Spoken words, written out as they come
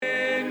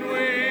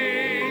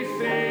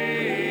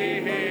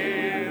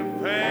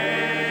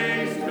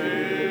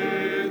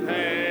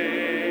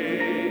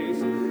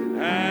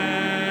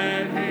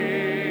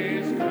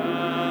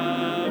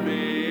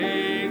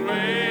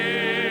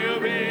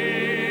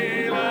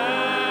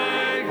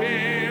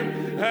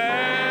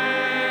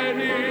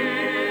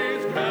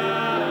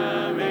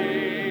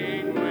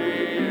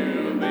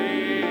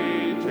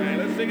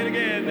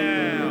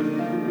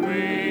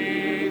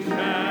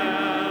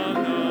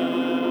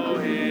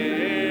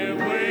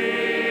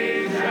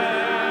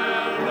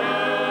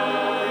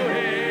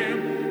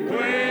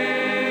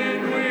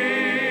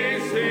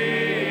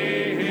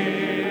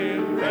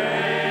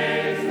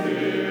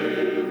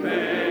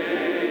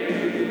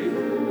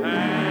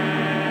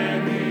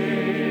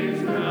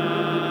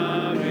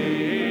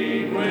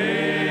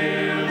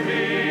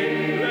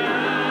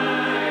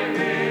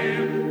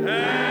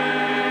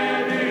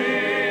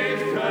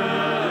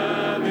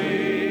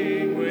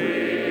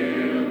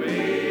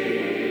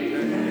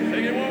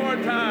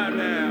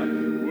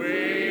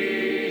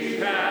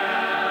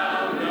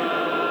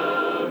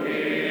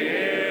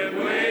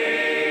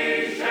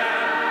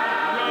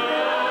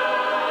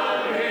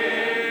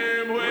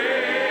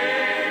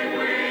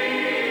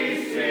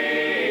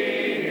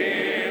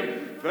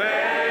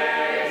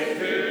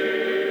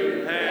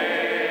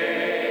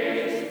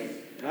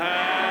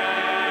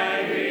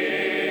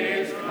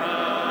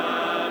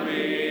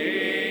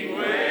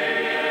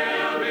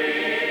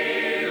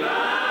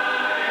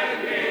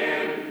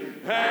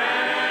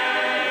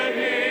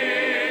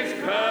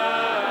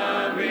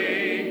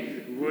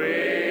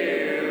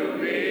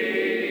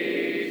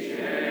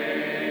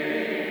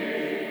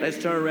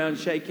guys turn around,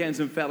 shake hands,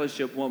 and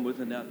fellowship one with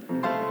another.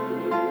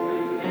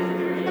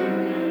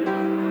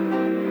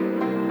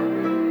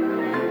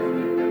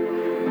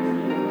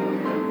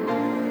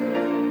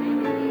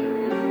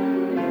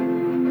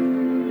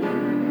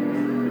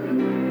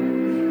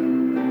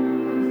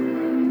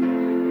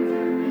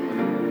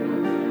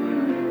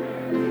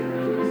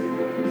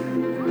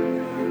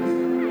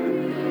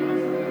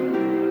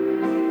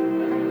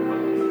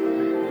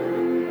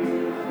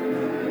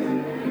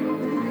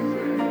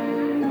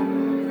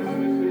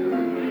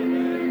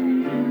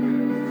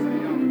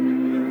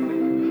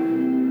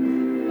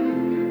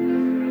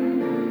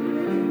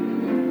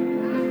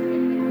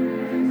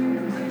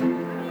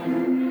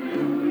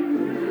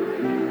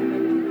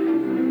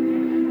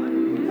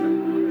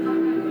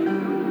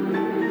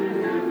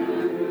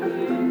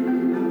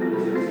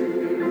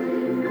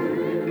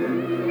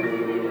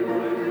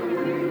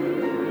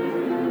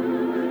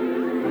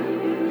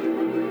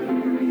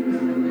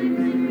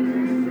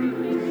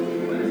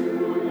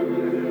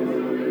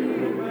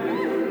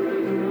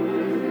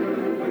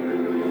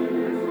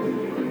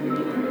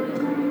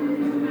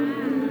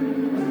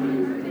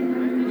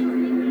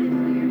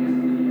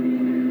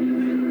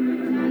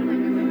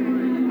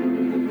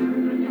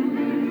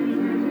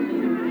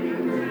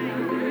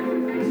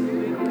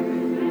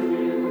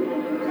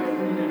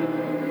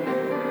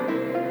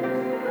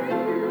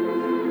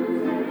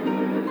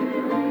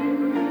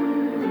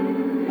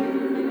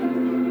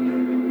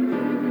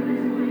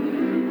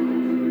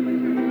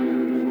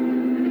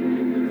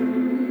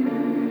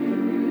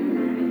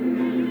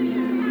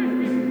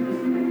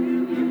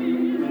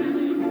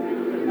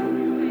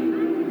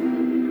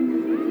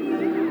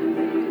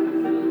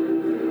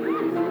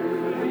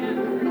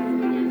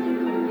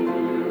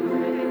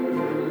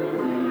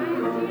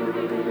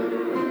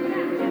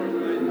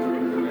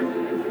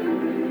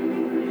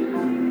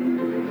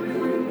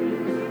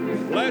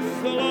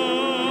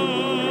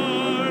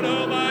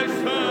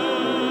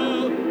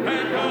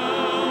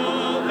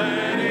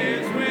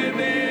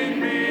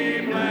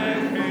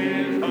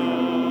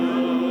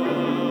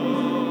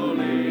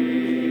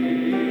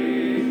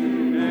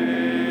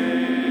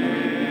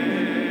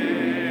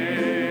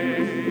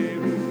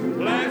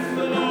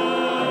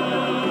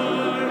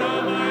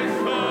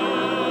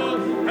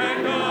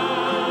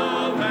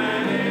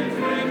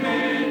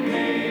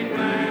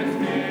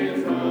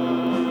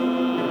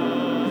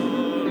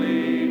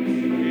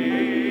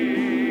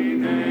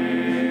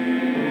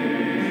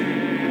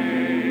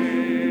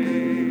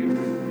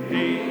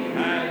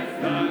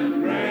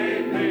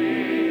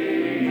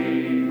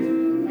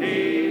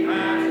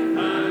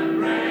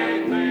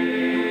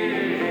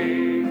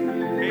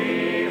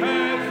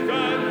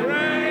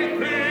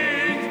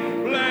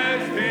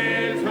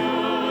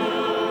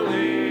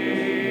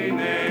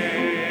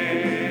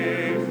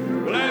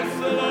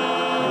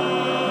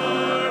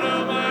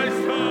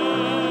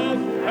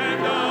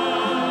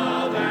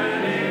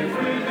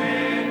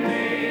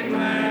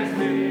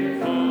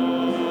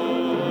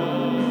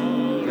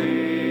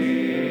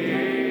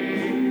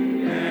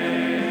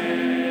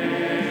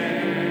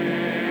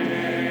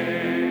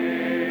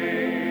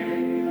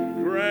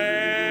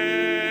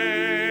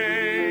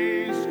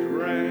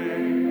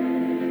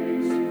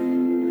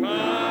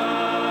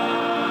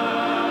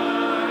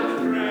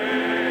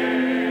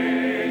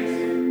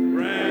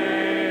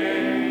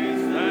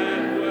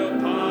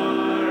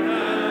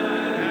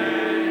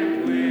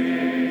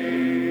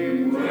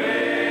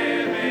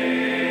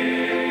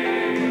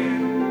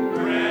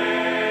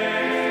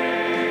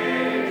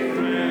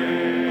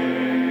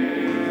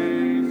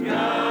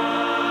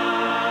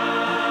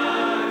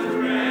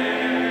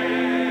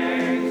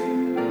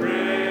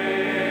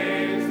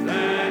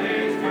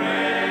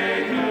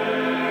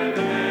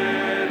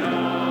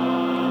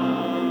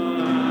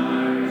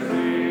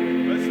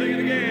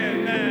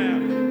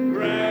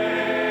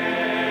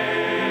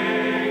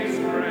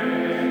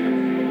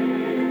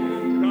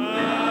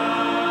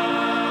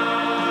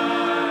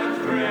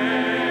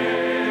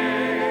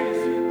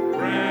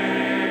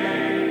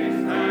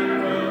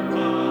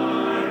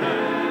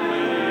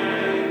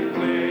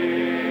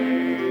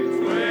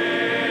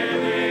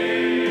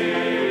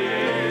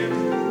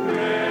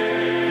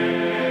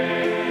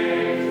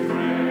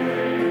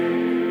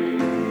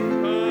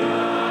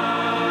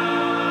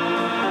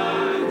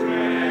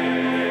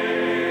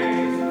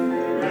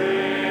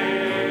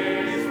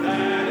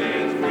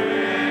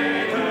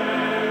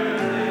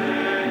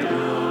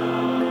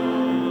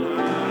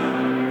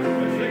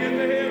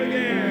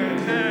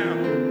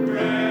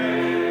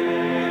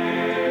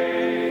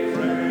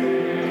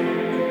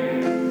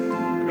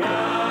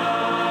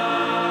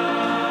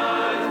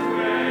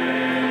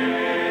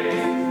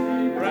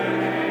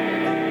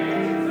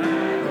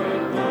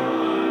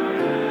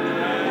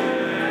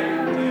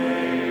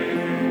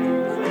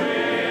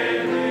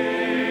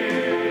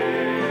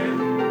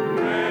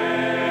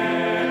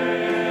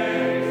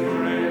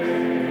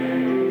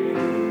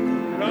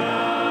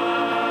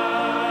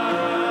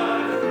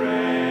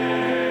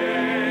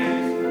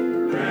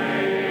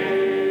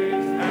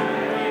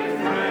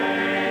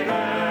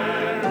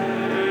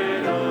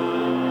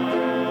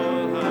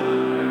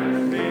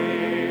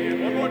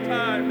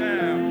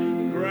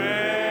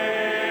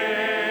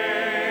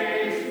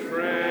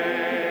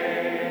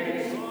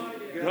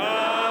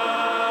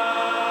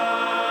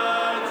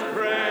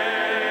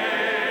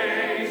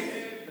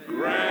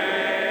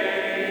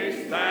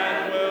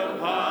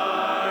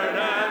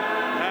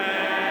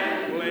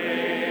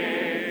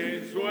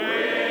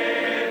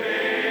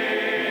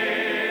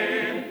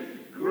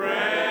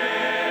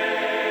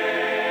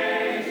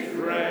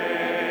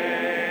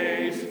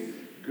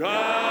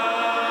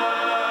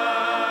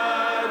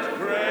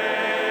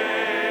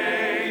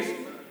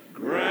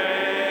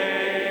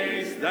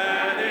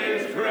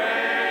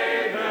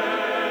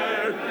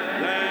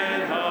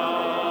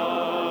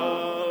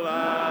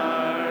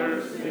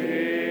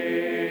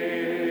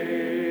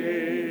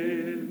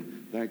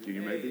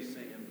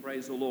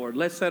 Praise the Lord.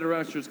 Let's let our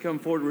ushers come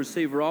forward to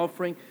receive our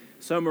offering.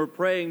 Some are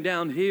praying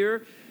down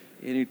here.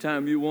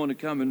 Anytime you want to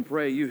come and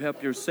pray, you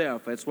help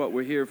yourself. That's what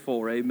we're here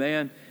for,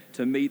 amen,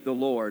 to meet the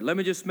Lord. Let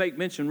me just make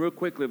mention real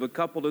quickly of a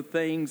couple of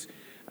things.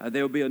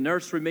 There will be a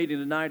nursery meeting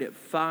tonight at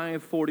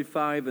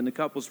 5:45 in the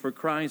Couples for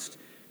Christ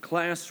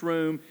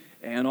classroom.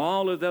 And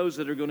all of those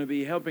that are going to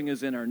be helping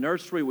us in our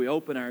nursery, we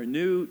open our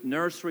new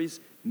nurseries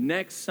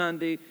next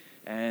Sunday.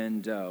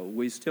 And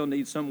we still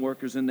need some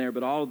workers in there,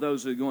 but all of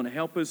those are going to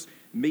help us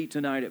meet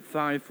tonight at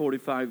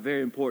 5:45,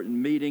 very important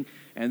meeting.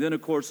 And then,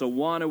 of course,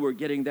 Awana, we're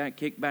getting that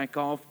kicked back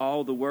off.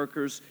 All the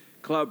workers,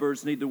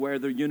 clubbers need to wear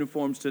their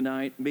uniforms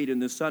tonight. Meet in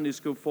the Sunday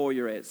school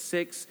foyer at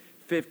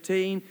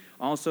 6:15.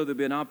 Also, there'll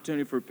be an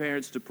opportunity for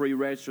parents to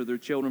pre-register their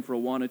children for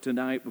Awana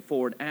tonight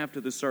before and after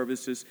the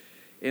services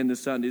in the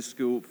Sunday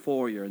school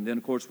foyer. And then,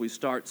 of course, we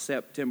start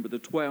September the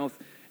 12th,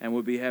 and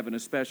we'll be having a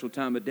special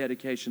time of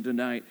dedication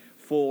tonight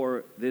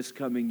for this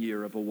coming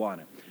year of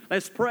Awana.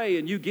 Let's pray.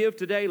 And you give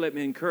today. Let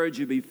me encourage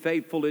you to be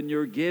faithful in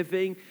your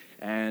giving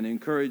and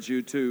encourage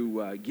you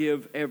to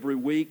give every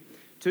week.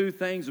 Two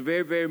things are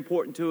very, very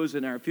important to us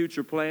in our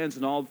future plans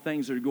and all the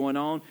things that are going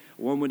on.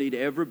 One, we need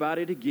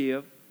everybody to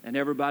give, and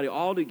everybody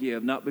ought to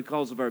give, not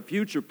because of our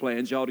future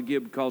plans. You ought to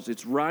give because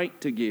it's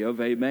right to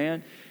give,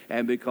 amen,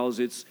 and because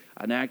it's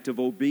an act of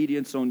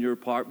obedience on your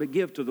part. But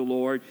give to the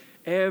Lord.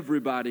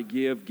 Everybody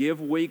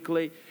give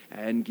weekly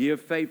and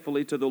give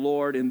faithfully to the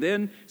Lord. And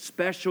then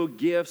special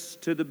gifts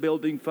to the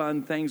building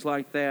fund, things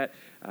like that.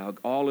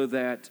 All of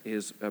that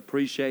is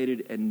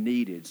appreciated and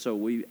needed. So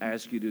we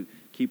ask you to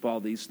keep all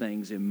these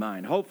things in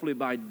mind. Hopefully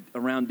by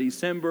around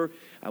December,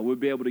 we'll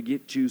be able to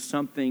get you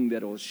something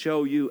that will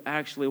show you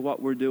actually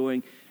what we're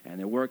doing. And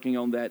they're working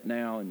on that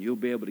now, and you'll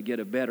be able to get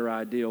a better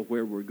idea of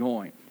where we're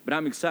going. But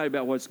I'm excited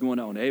about what's going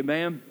on.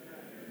 Amen?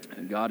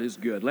 And God is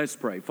good. Let's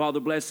pray. Father,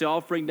 bless the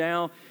offering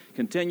now.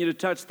 Continue to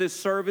touch this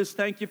service.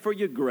 Thank you for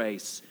your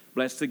grace.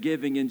 Bless the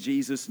giving in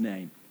Jesus'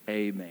 name.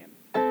 Amen.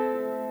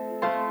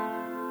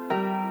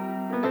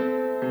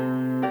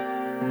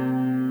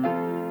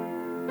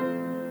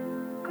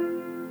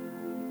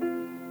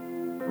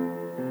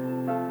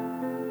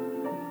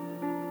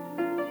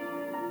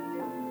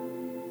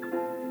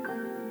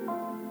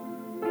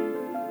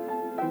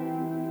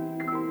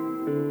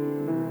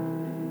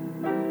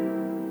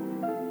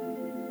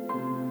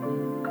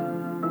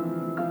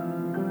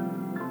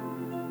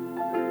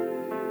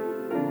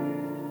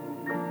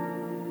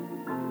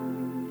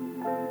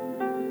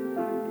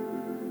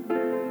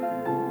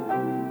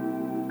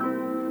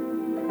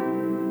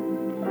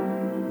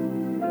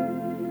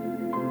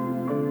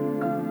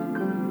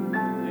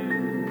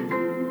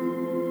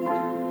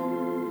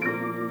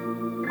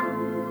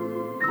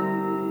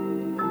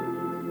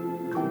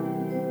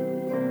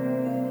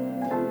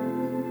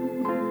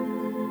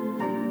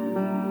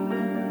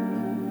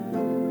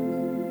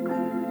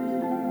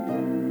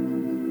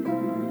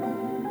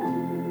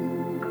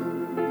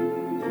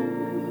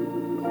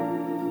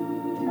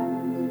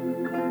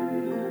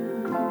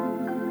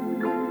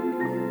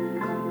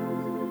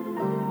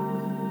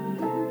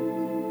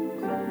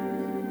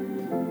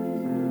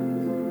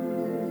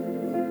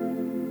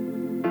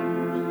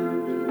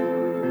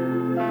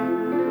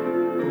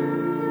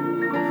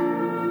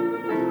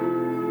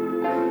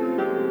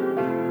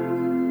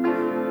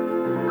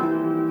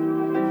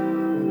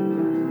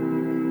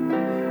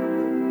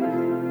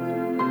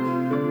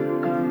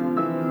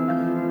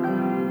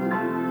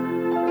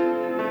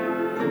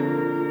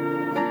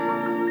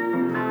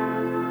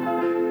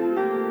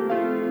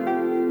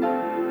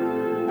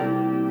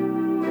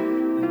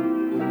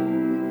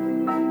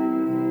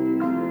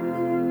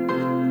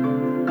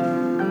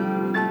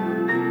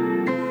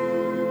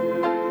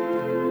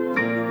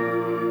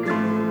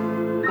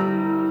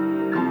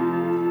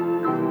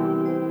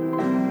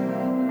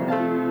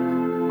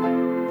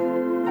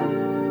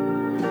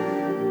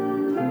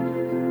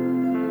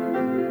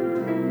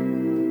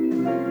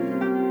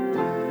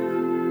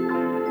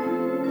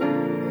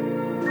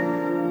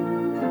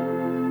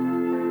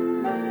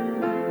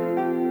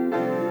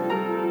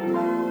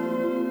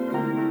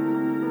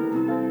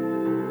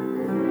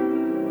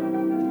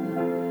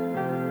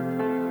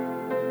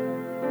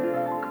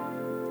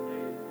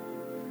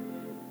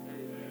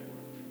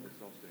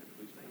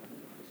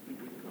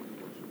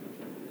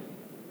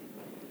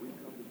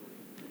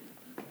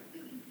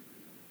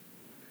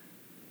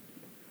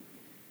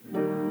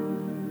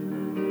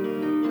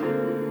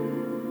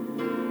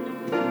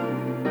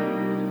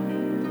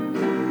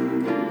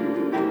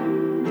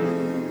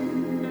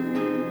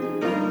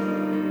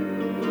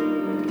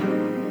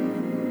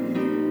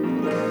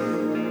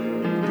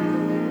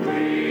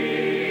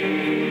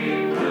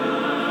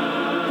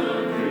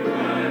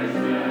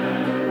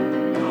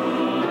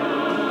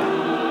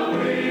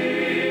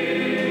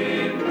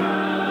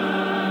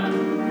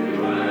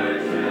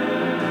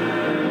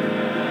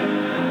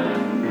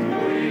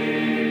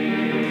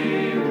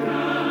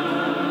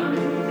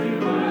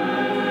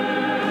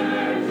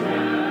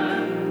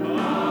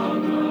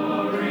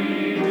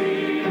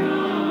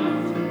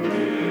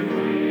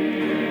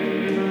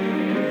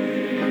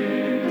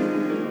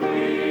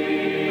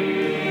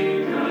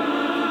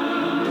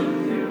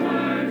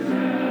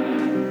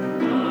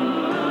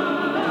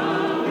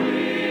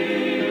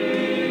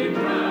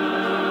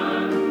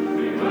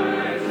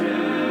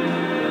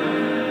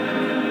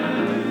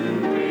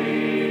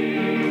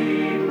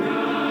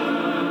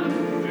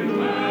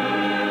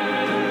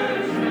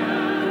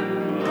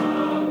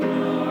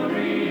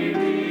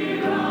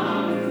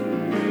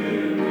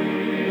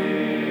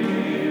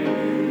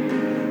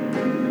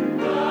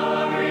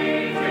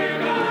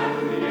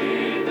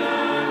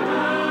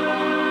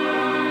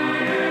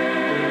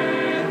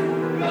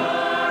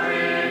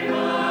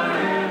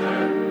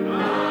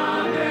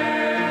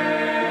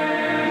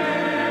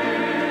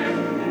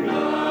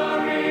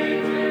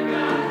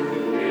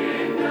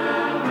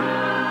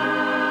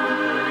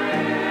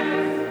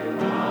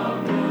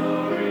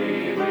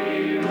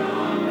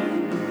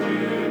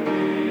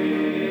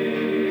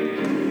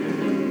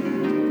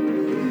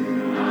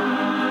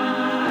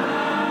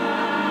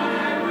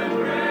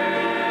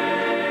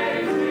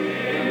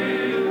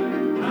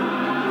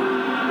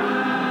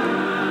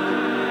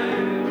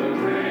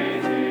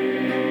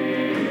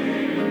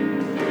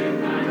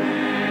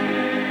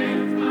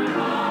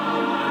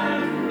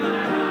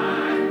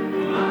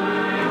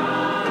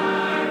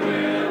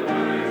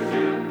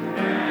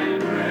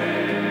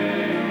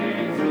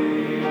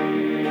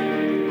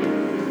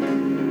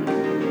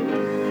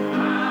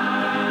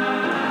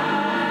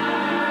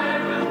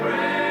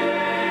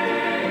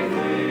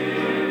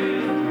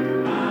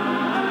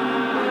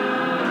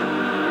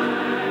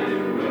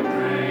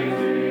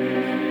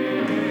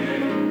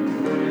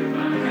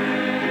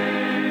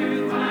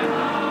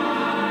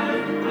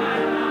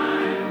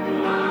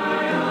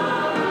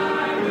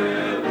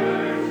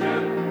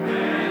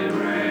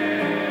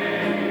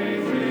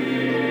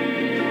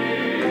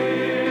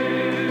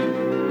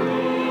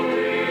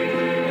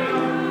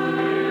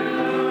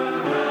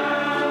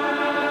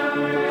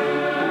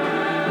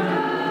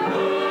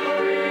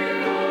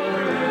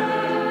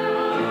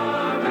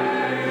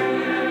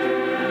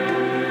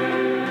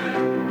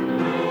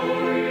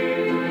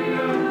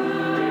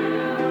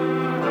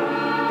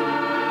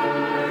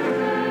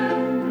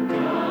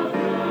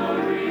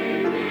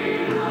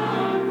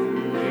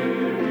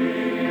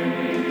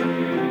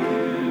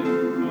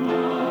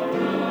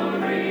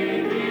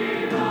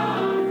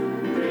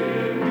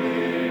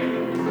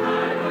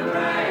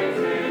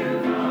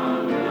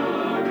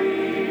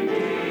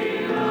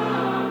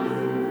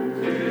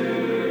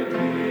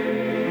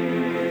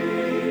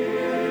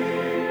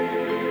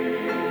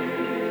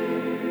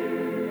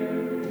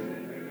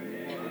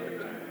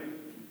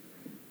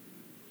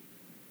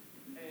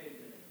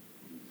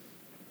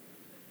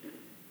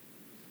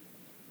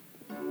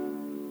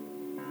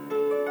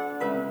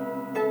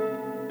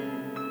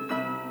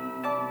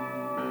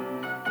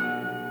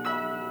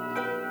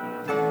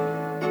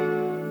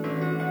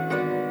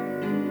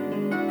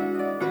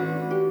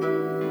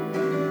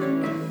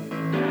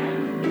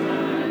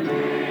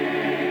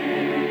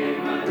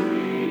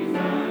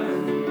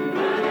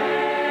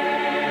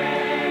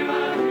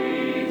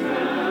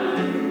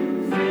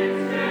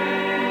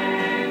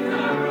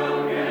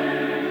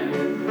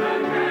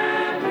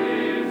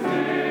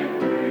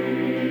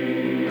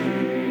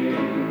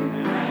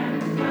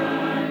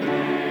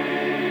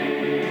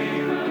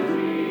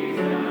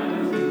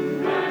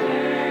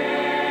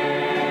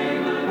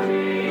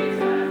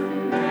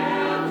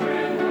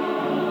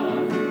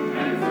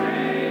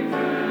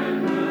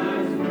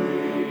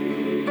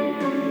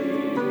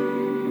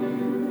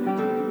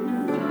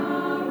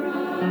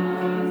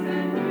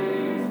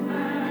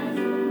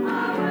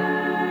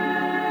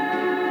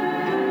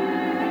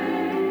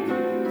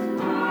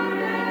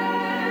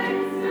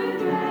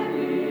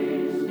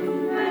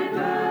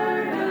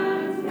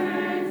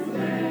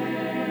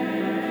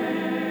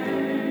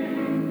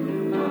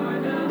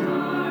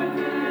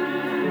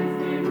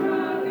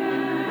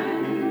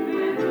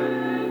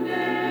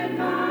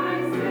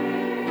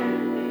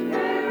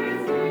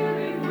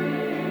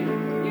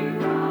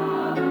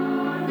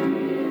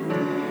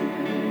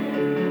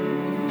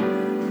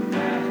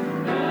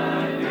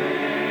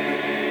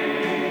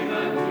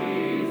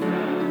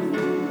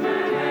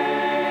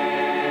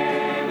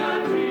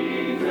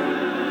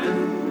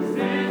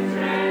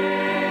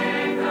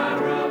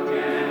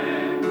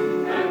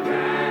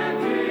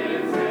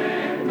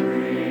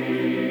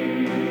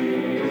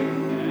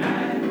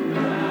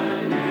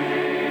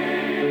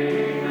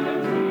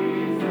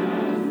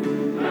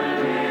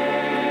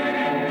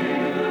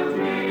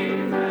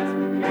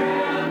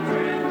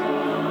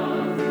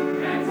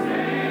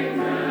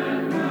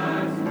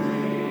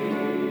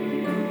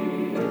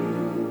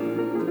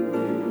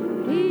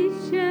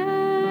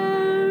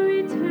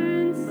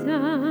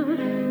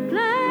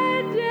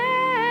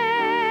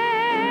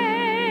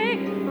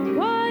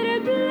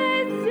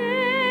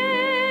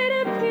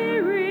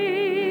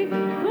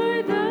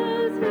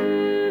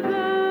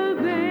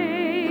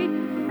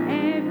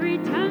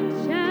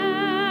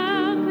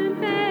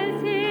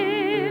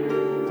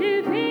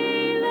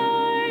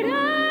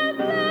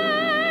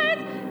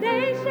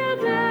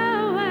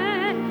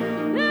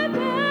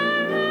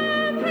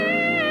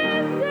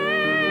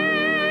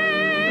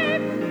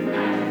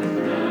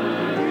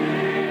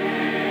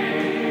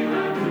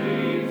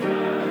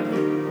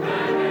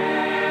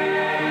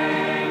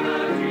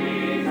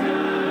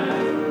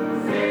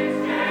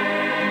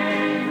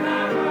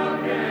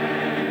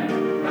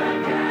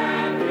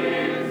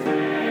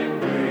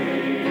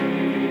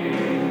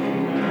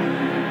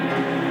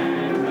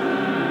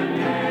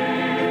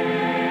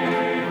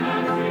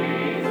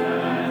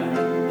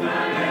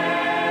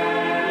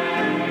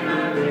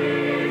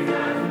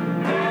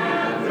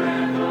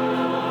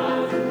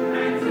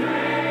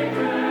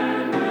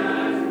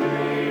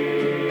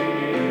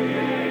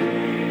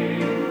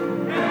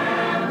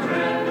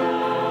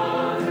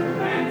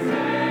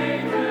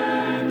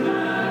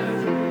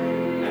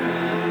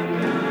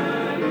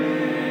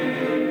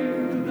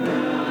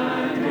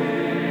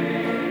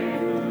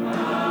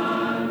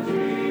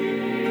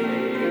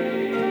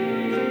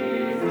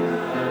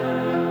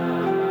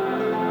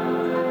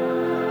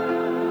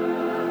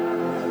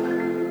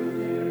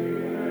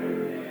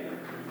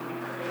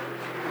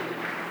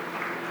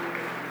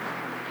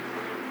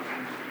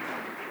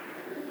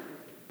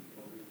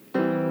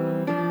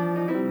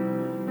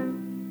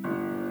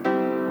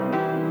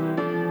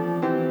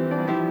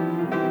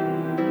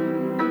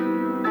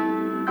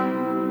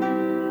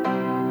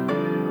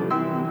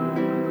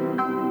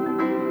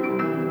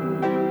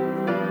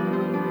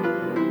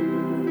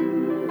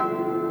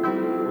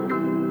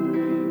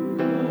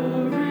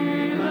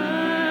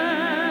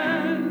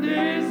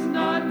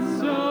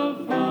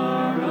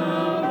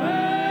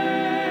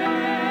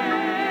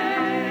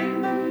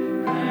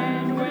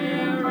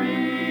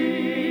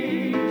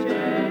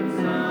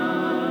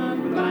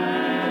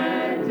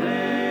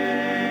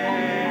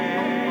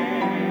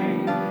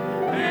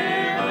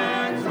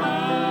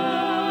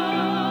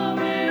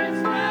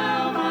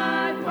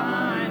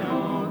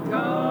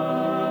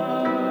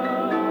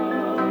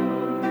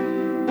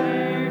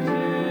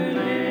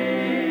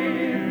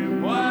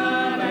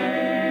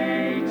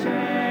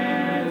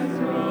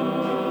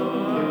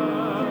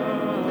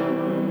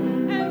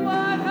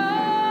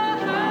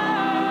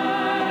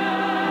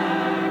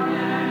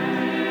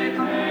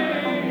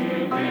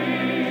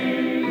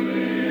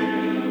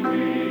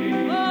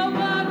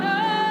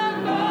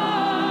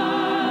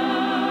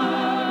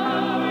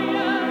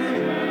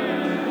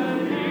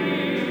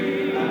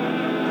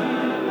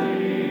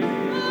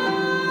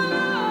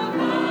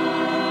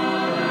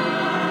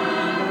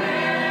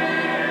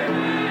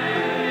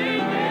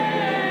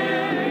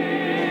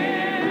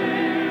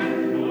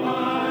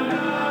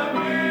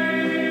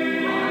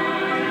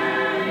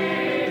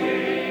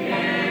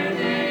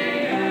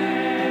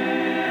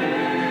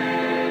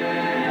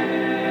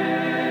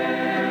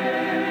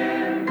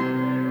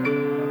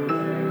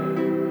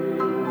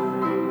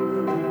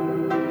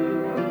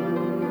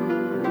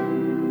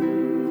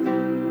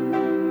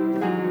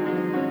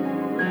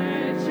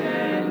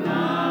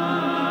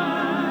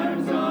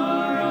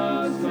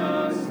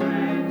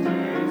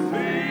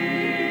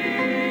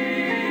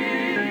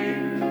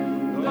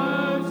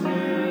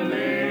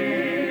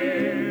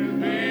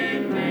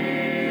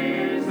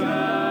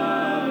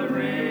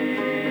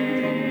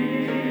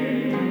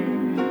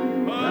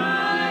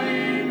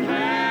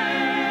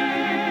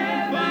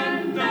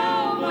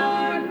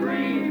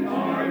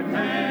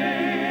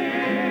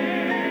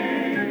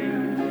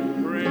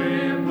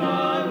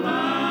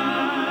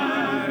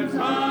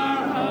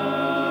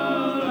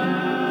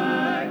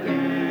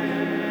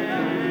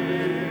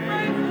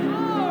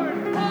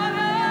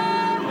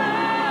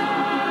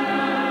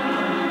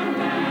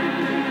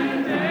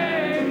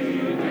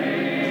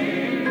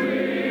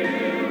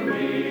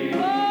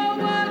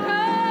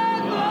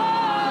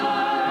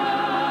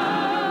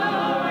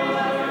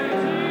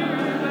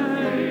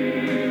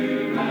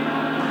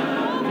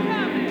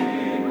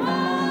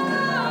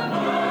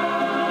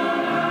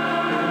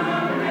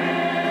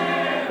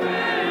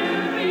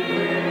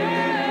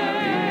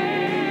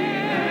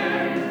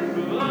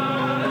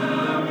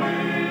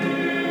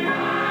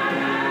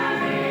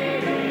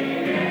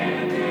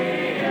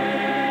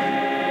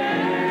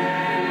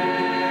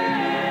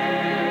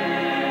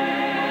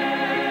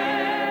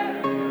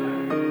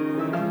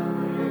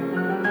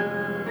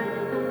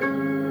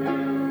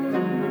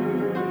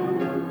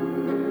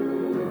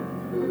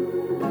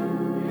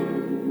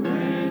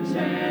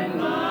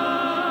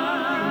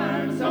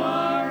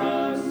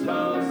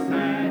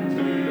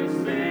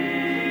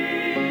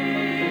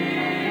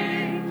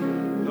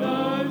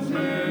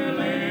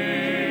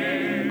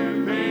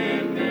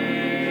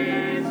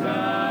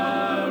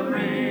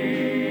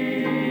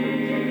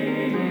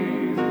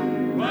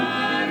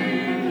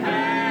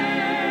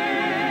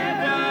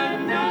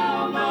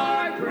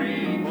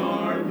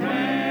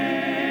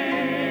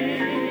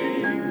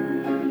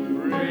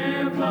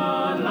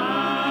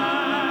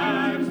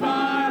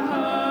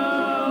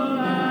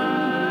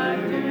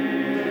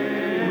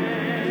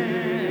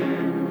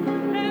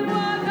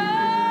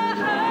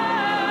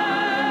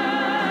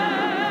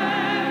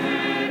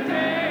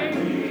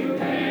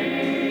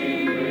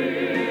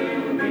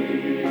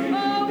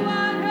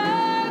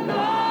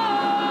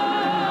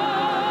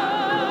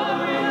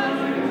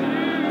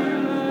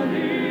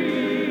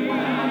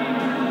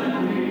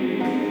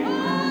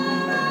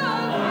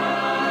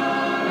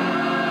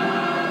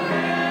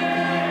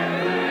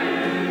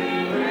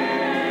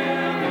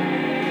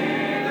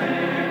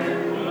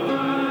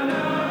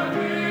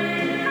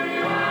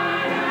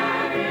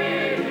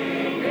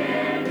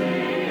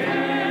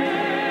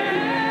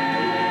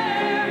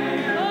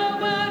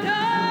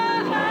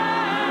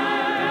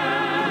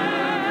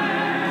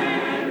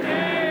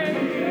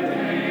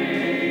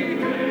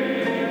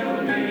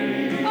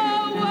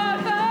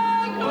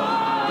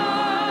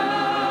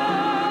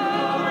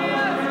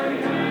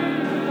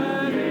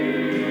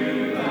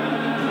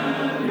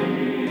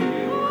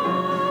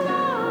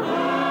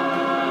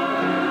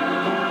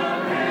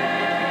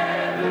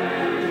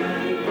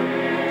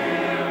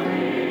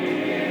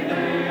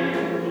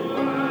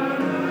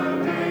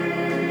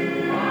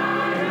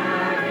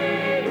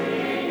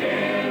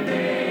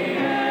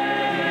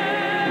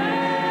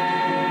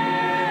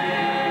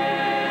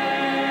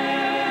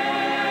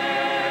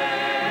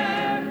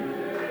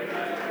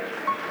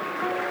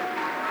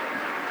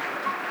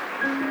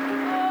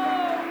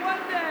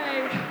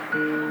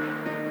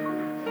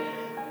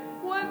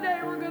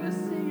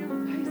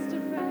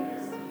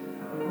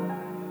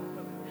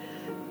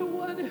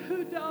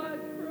 died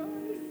for us.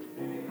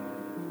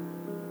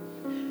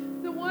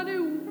 The one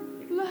who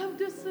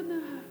loved us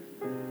enough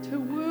to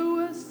woo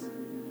us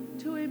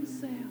to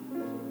himself.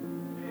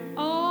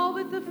 All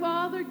that the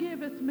Father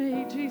giveth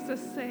me,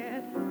 Jesus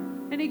said,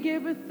 and he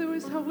giveth through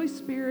his Holy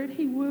Spirit,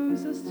 he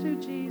woos us to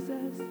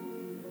Jesus.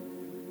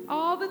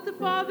 All that the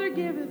Father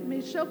giveth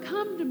me shall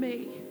come to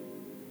me,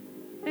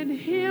 and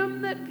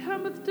him that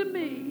cometh to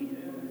me,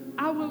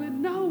 I will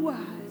in no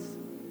wise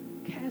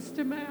cast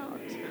him out.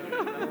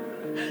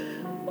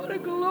 What a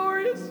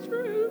glorious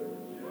truth.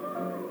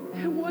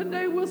 And one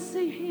day we'll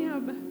see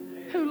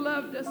him who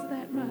loved us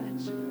that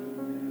much.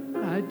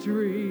 I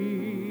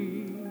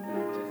dreamed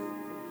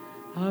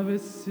of a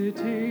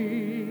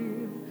city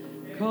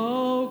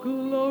called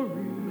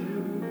Glory,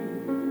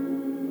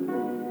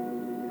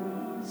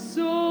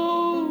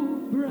 so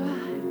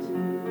bright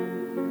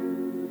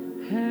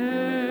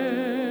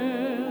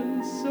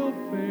and so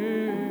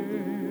fair.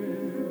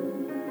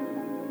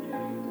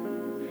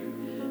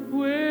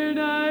 When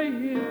I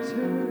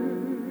entered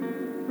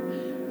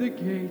the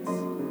gates,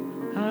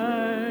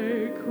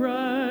 I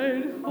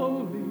cried,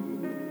 holy.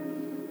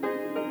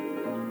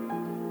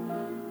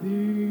 The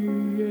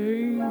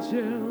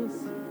angels,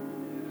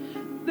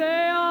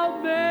 they all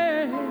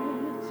met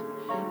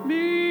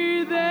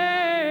me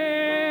there.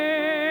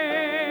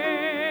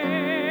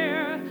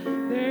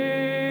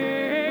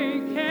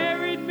 They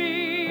carried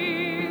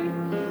me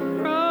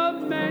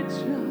from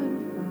mansion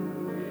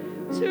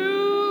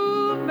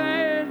to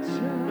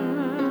mansion,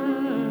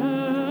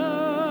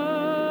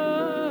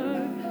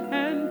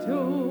 and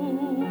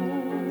told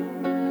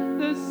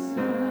the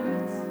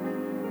sights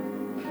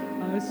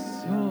I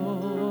saw.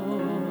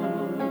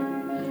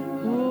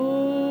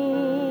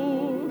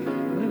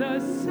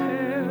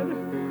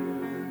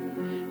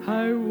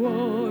 I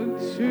want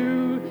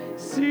to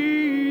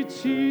see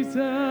Jesus,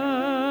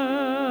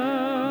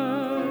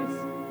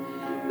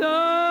 the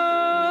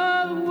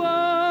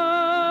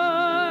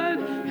one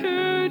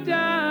who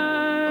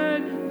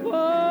died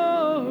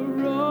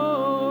for all.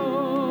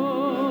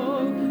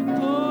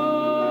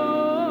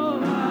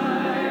 Oh, I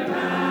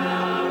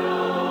bow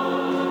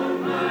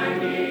on my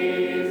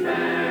knees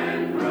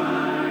and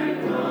cried,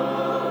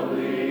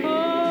 holy,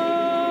 holy,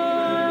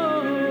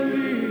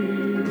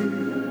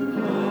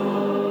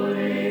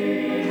 holy.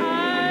 I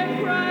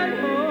cried,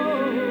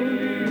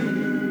 holy,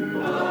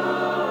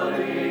 holy.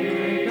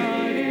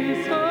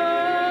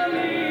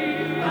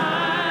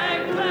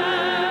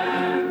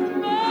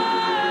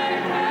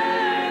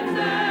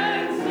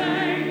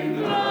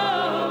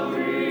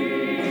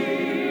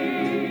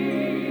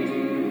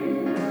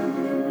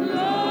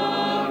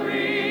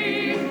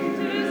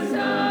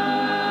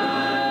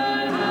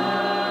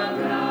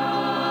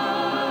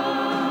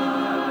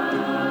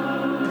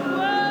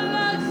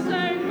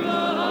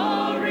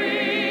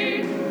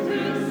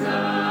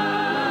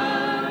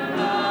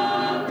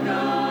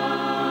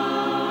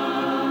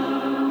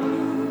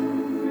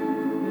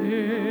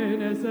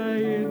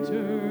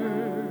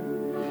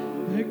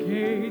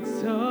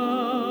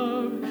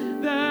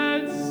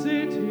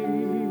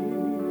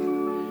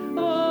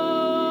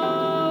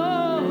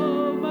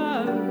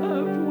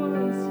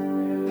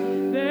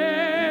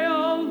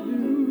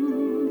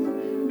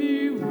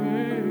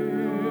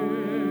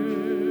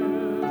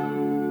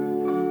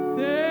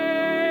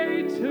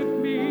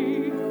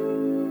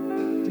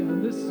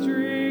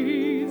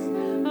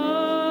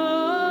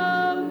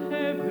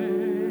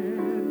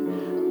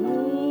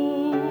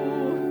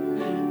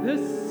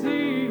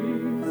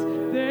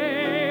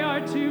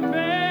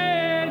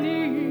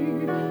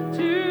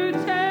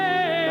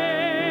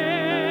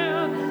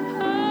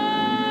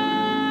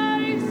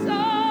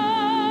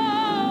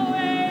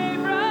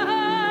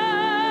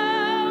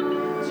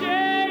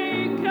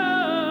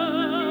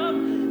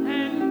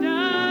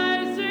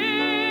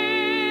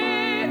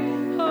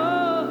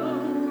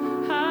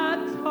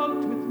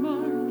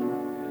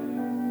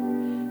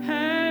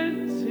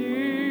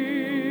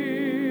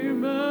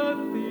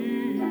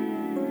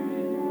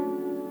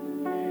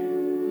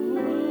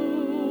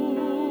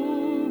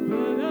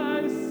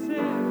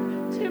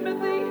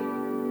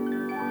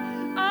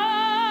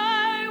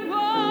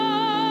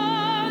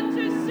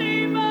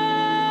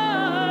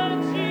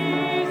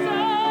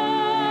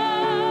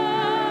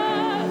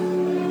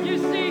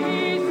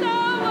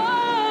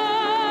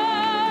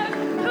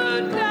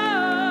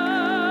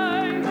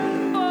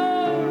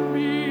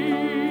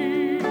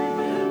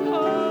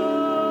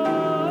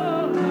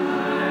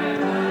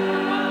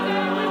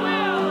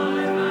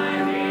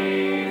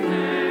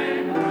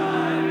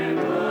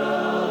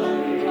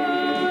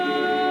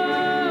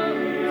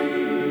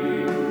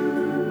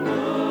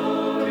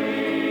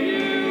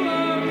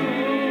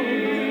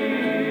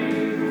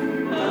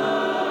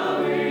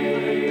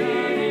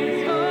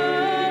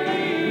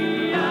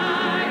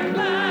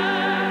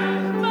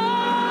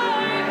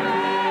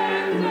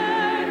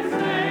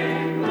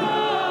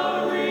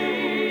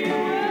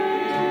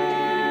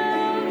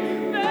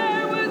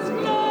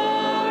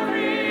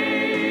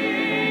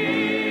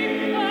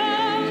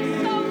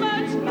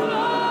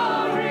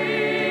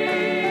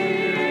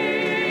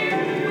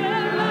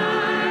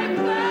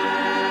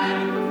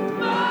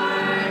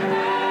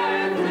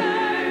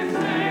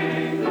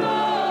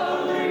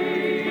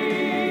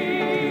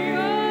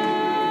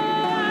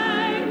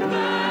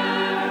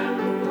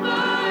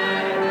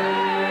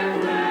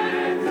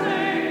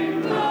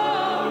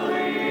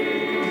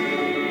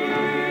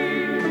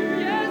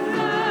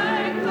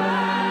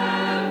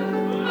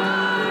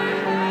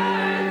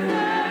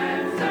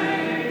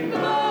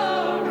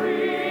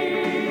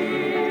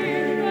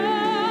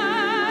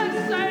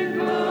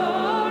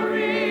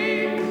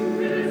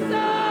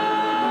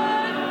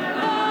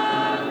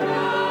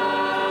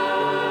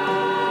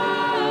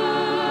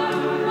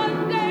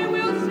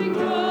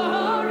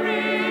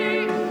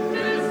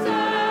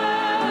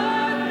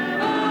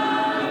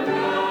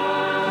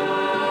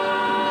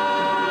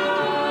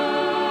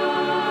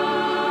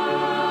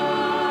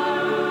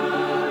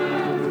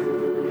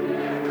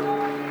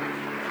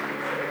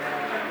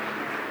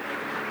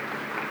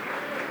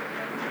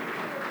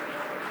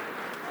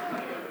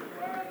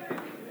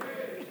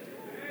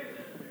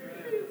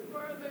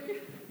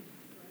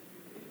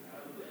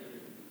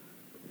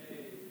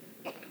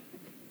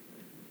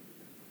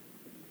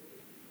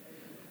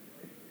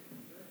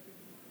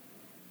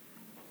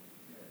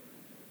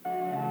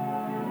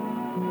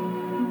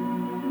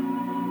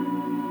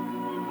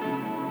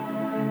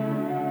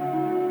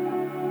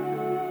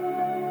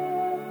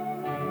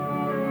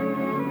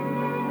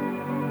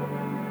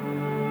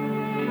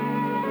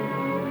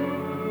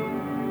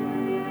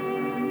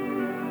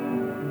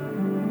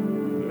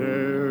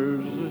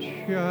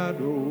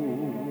 shadow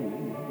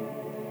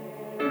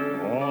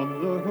on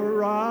the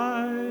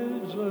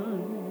horizon,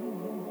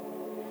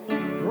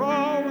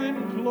 drawing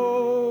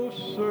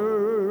closer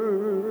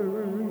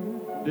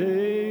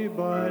day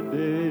by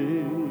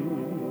day,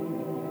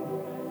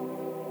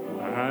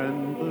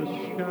 and the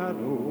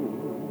shadow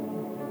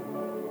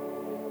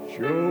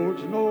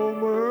shows no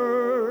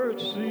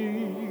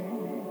mercy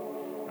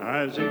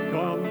as it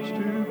comes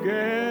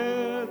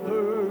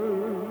together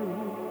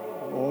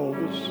all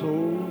the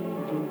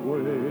souls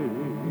away.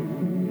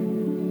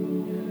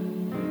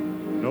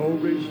 No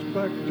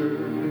respecter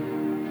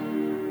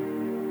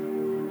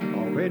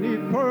of any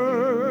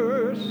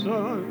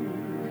person,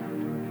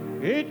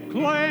 it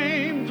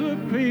claims the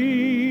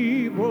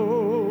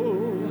people,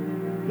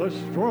 the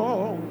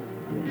strong,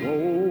 the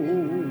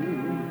bold.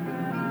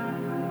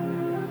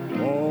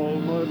 All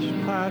must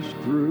pass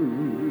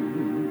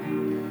through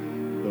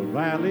the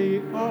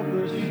valley of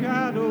the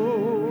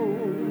shadow,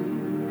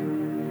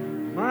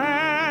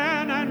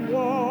 man and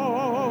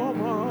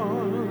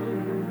woman,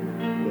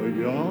 the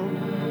young,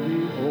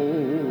 the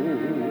old.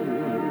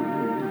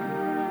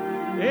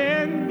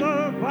 In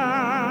the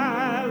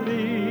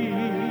valley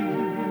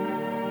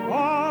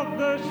of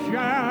the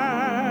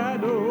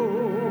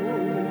shadow,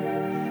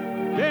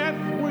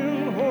 death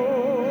will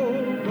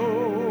hold no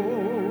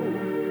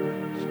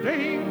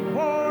sting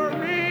for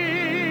me.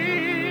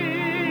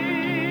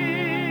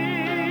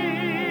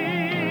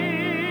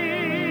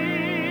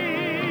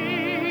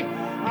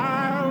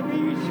 I'll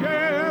be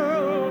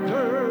sheltered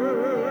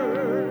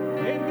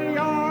in the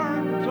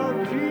arms of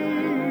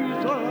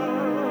Jesus,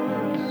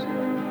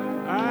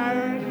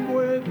 and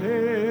with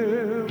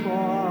him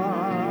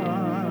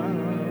I'll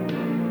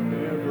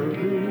ever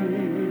be.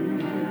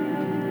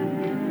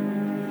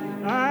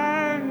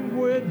 And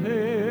with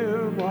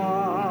him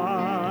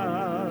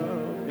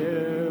I'll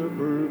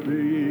ever be.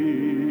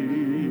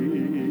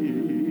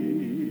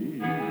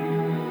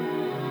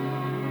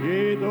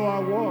 Yea, though I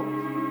walk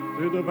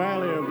through the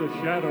valley of the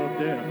shadow of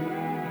death,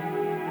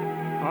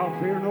 I'll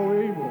fear no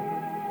evil.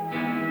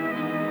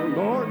 For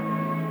Lord,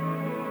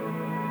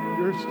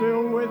 you're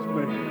still with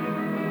me.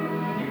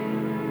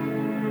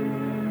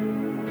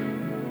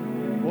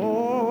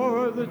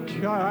 For the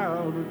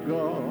child of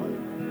God,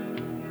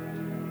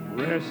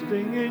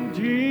 resting in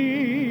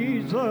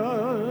Jesus,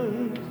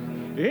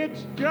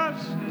 it's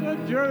just a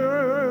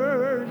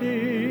journey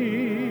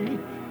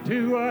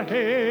to a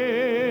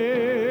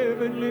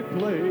heavenly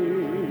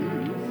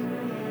place,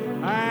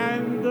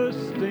 and the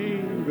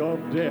sting of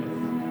death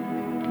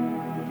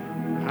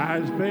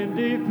has been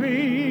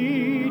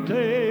defeated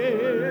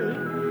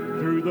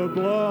through the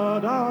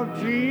blood of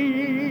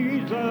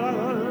Jesus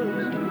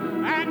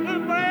and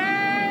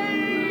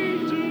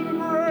amazing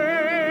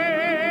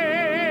grace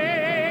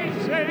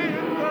in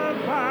the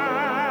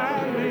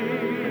valley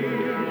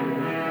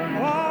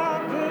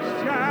of the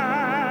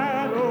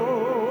shadow.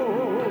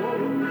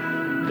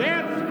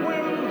 Death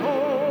will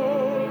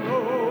hold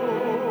no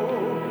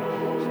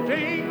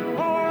sting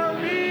for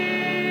me.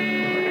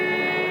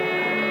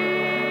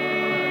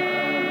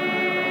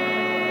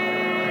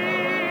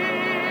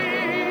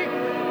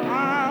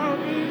 I'll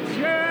be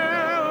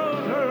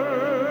sheltered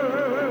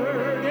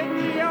in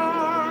the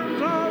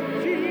arms of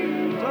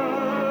Jesus,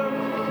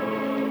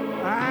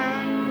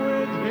 and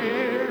with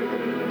him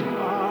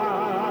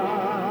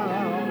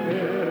I'll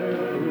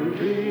ever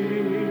be.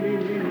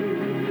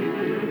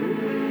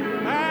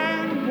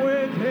 And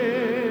with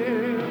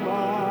him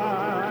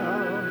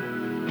I'll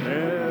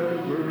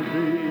ever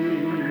be.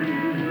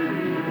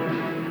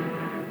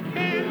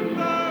 In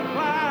the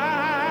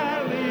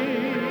valley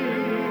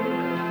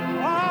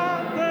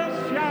of the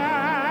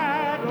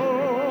shadow,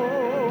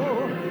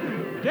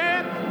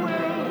 death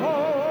will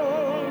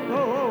hold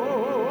no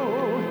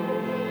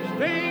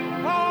sting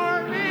for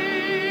me.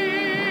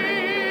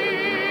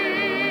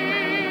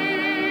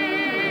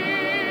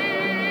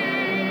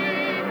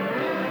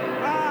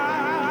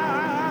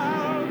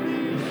 I'll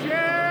be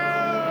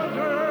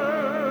sheltered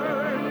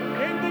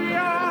in the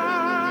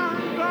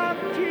arms of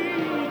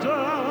Jesus,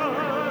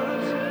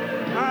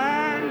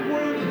 and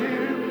with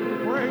him,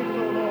 praise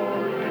the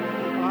Lord,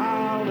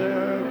 I'll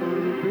ever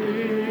be.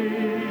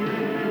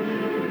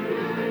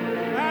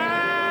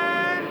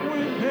 And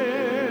with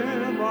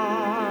him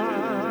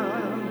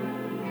I'll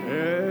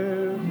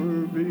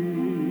ever be.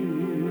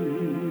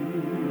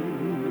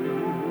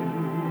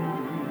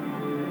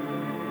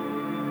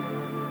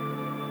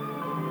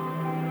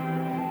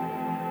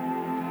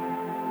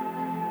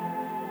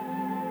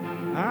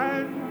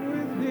 And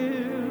with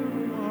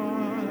him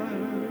I'll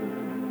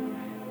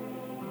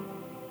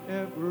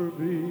ever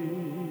be.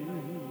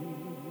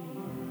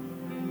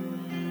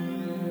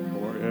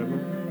 Forever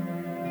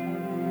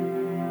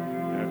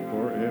and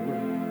forever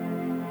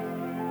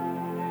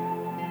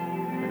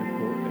and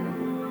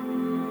forever.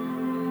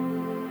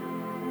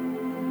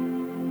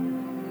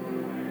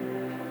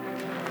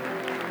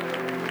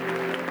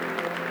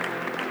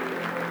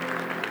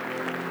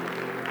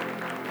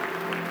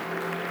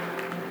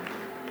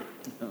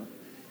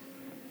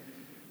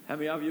 How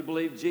many of you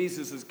believe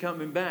Jesus is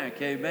coming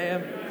back?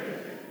 Amen.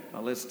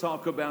 let's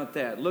talk about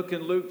that. Look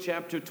in Luke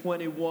chapter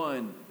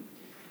 21.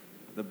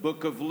 The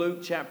book of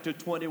Luke chapter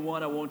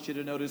 21. I want you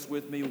to notice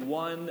with me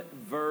one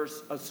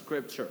verse of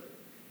Scripture.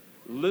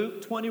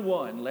 Luke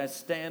 21. Let's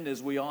stand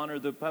as we honor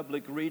the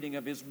public reading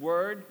of His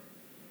Word.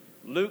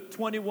 Luke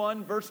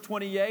 21, verse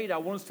 28. I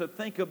want us to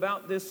think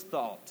about this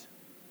thought.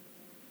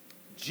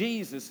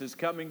 Jesus is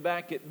coming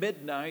back at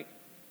midnight,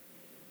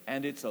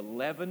 and it's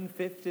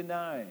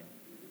 11:59.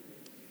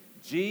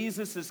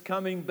 Jesus is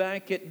coming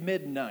back at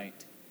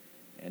midnight,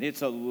 and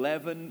it's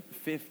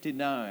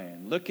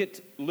 11:59. Look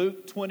at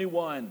Luke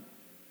 21,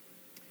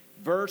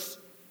 verse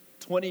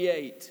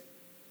 28.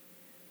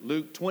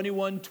 Luke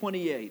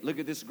 21:28. Look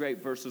at this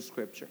great verse of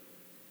Scripture.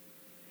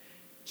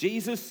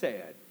 Jesus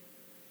said,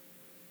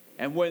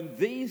 "And when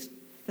these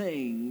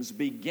things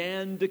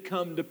began to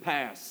come to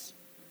pass,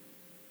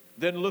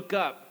 then look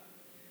up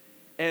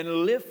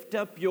and lift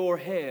up your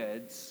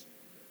heads,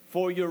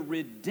 for your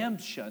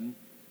redemption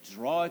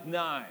draweth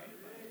nigh."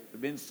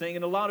 We've been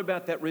singing a lot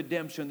about that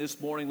redemption this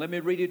morning. Let me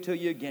read it to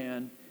you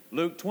again.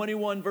 Luke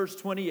 21, verse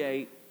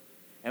 28.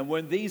 "And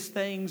when these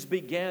things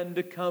began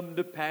to come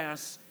to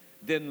pass,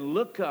 then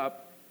look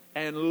up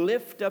and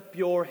lift up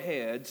your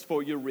heads,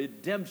 for your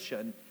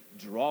redemption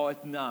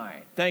draweth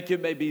nigh." Thank you.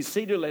 You may be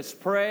seated. Let's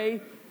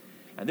pray.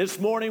 And this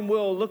morning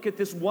we'll look at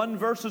this one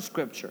verse of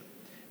Scripture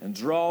and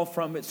draw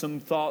from it some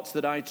thoughts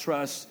that I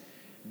trust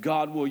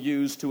God will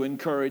use to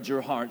encourage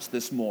your hearts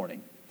this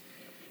morning.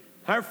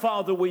 Our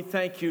Father, we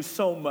thank you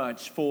so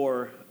much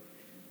for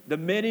the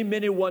many,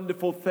 many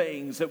wonderful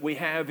things that we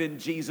have in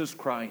Jesus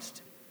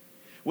Christ.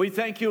 We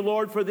thank you,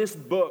 Lord, for this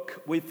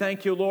book. We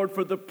thank you, Lord,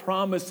 for the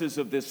promises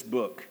of this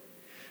book.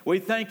 We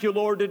thank you,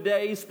 Lord,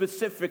 today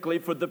specifically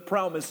for the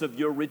promise of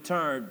your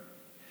return.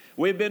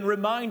 We've been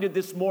reminded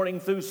this morning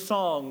through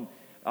song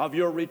of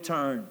your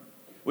return.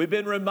 We've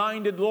been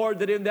reminded, Lord,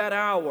 that in that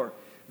hour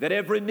that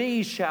every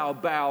knee shall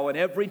bow and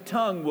every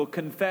tongue will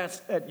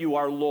confess that you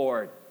are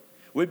Lord.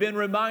 We've been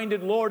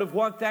reminded, Lord, of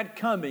what that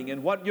coming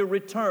and what your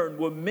return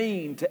will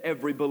mean to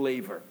every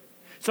believer.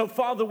 So,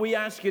 Father, we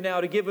ask you now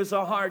to give us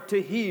a heart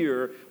to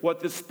hear what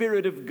the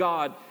Spirit of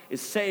God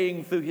is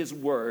saying through His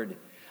Word.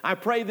 I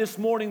pray this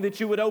morning that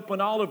you would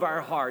open all of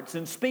our hearts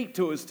and speak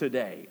to us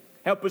today.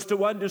 Help us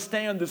to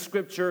understand the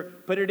Scripture,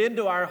 put it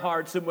into our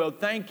hearts, and we'll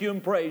thank you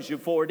and praise you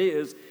for it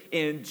is.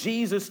 In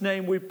Jesus'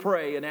 name we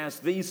pray and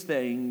ask these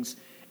things.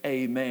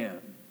 Amen.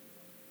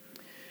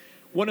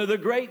 One of the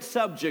great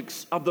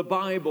subjects of the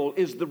Bible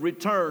is the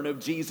return of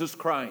Jesus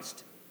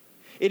Christ.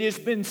 It has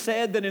been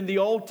said that in the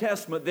Old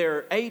Testament there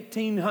are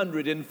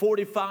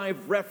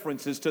 1,845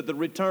 references to the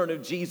return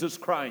of Jesus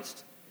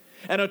Christ.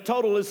 And a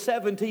total of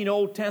 17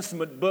 Old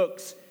Testament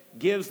books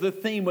gives the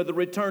theme of the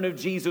return of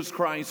Jesus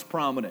Christ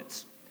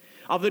prominence.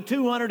 Of the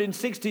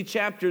 260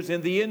 chapters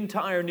in the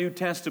entire New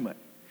Testament,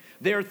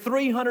 there are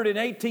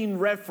 318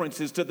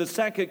 references to the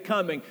second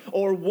coming,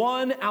 or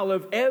one out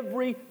of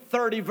every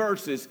 30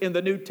 verses in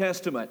the New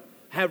Testament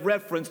have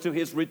reference to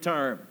his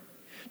return.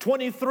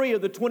 23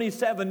 of the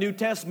 27 New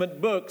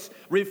Testament books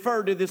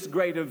refer to this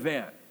great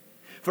event.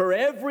 For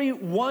every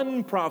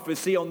one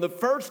prophecy on the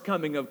first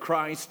coming of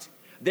Christ,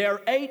 there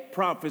are 8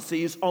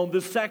 prophecies on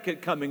the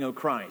second coming of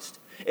Christ.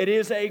 It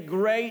is a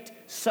great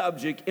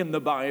subject in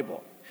the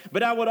Bible.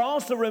 But I would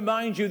also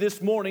remind you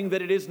this morning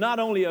that it is not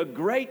only a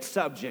great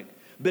subject,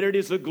 but it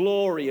is a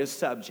glorious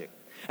subject.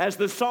 As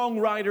the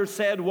songwriter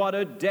said, "What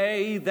a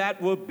day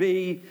that will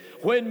be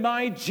when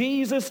my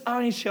Jesus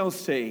I shall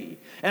see,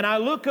 and I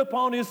look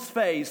upon his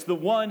face, the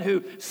one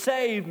who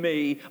saved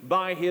me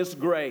by his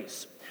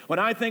grace." When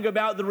I think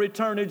about the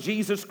return of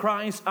Jesus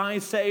Christ, I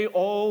say,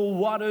 oh,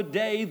 what a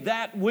day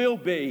that will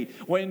be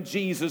when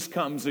Jesus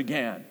comes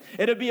again.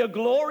 It'll be a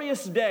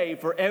glorious day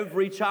for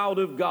every child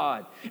of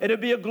God. It'll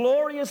be a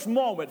glorious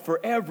moment for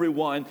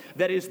everyone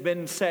that has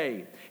been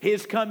saved.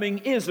 His coming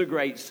is a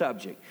great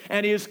subject,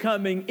 and his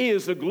coming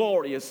is a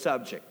glorious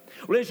subject.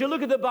 Well, as you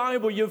look at the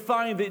Bible, you'll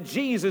find that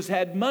Jesus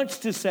had much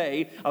to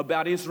say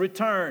about his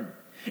return.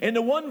 In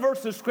the one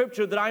verse of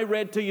Scripture that I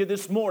read to you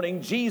this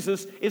morning,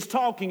 Jesus is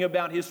talking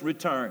about his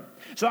return.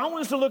 So I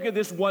want us to look at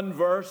this one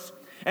verse,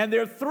 and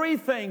there are 3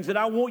 things that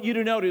I want you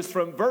to notice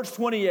from verse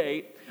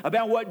 28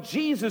 about what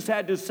Jesus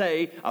had to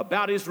say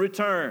about his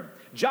return.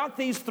 Jot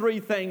these 3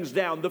 things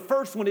down. The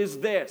first one is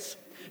this.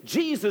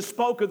 Jesus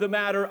spoke of the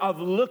matter of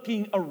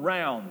looking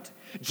around.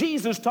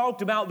 Jesus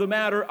talked about the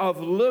matter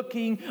of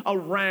looking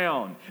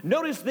around.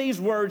 Notice these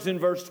words in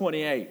verse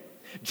 28.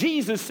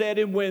 Jesus said,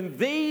 "And when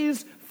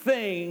these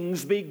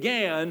things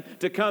began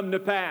to come to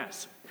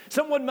pass."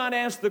 Someone might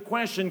ask the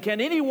question,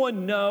 can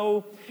anyone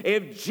know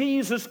if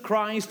Jesus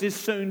Christ is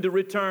soon to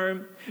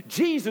return?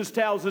 Jesus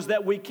tells us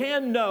that we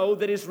can know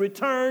that his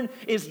return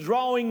is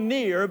drawing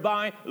near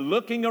by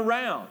looking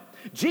around.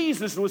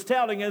 Jesus was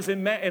telling us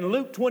in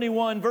Luke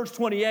 21, verse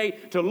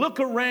 28, to look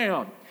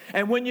around.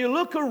 And when you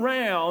look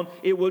around,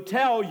 it will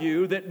tell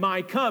you that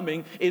my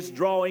coming is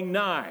drawing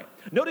nigh.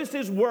 Notice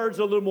his words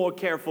a little more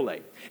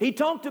carefully. He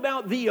talked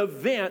about the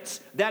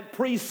events that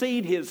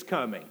precede his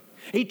coming.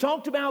 He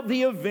talked about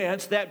the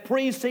events that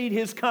precede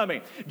his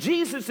coming.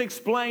 Jesus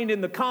explained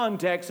in the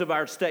context of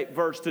our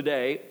verse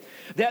today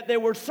that there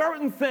were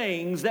certain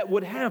things that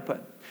would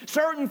happen,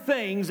 certain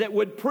things that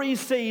would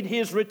precede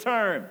his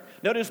return.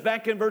 Notice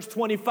back in verse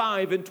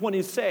 25 and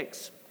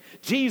 26,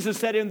 Jesus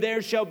said, "And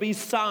there shall be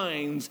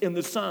signs in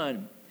the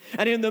sun,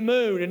 and in the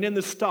moon, and in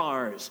the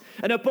stars,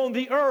 and upon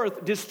the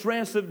earth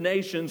distress of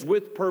nations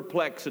with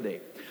perplexity,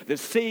 the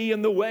sea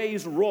and the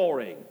waves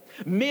roaring,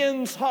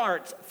 men's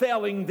hearts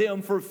failing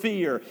them for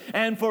fear,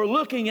 and for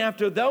looking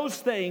after those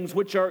things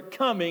which are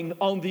coming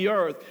on the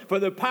earth, for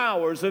the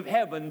powers of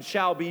heaven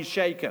shall be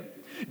shaken."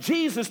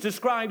 Jesus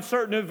described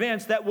certain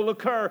events that will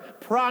occur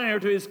prior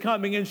to his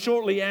coming and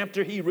shortly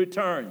after he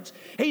returns.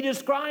 He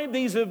described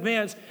these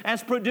events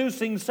as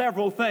producing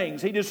several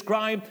things. He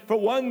described, for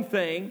one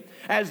thing,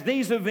 as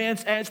these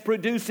events as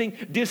producing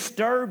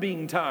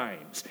disturbing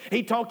times.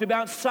 He talked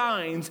about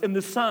signs in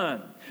the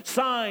sun,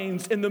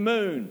 signs in the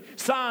moon,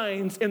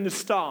 signs in the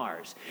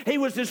stars. He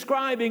was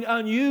describing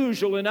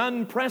unusual and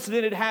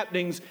unprecedented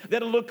happenings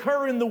that will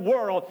occur in the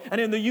world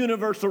and in the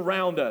universe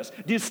around us,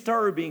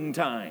 disturbing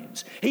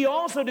times. He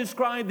also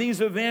described these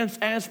events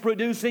as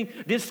producing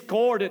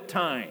discordant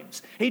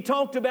times. He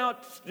talked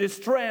about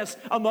distress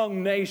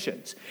among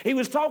nations. He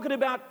was talking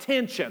about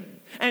tension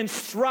and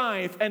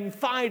strife and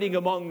fighting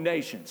among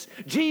nations.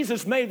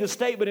 Jesus made the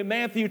statement in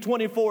Matthew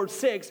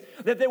 24:6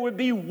 that there would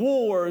be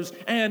wars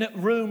and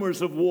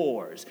rumors of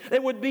wars.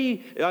 There would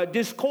be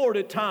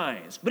discordant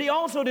times. But he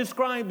also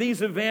described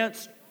these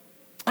events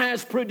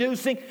as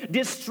producing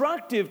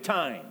destructive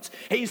times.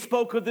 He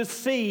spoke of the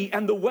sea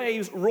and the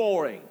waves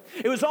roaring.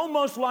 It was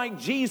almost like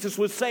Jesus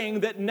was saying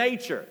that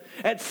nature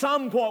at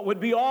some point would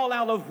be all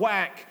out of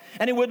whack,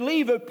 and it would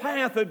leave a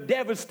path of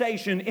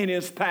devastation in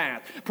his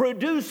path,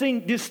 producing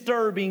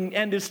disturbing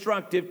and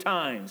destructive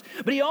times.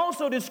 But he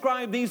also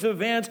described these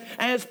events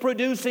as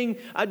producing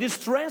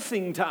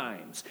distressing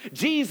times.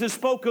 Jesus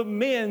spoke of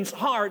men's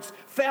hearts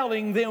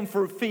failing them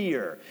for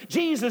fear.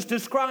 Jesus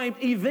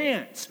described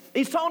events.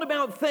 He's talking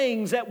about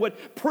things that would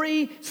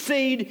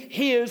precede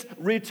his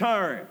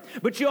return.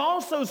 But you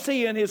also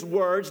see in his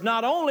words,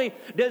 not only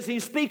does he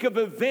speak of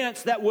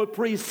events that will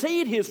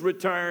precede his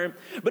return,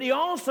 but he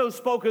also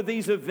spoke of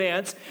these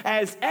events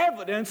as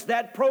evidence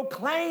that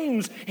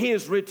proclaims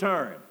his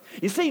return.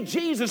 You see,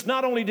 Jesus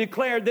not only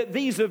declared that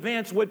these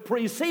events would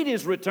precede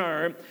his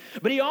return,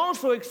 but he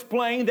also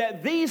explained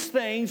that these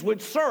things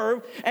would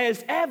serve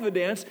as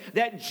evidence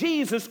that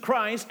Jesus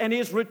Christ and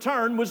his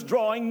return was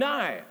drawing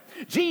nigh.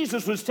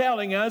 Jesus was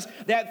telling us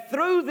that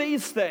through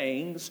these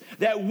things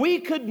that we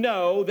could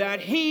know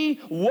that he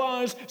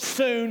was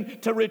soon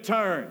to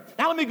return.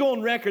 Now let me go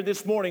on record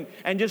this morning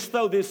and just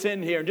throw this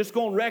in here and just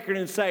go on record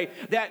and say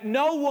that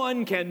no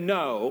one can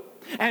know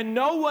and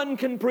no one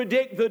can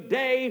predict the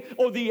day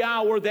or the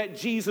hour that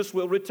Jesus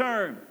will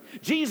return.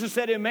 Jesus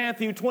said in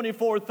Matthew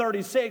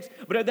 24:36,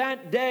 "But of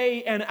that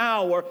day and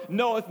hour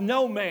knoweth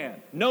no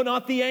man, no,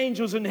 not the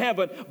angels in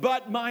heaven,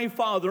 but my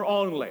Father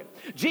only."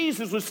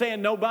 Jesus was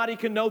saying nobody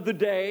can know the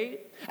day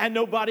and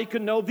nobody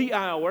can know the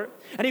hour.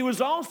 And he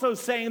was also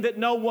saying that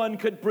no one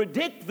could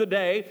predict the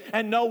day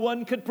and no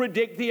one could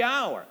predict the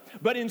hour.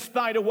 But in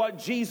spite of what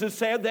Jesus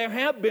said, there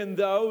have been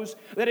those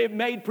that have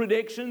made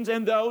predictions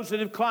and those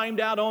that have climbed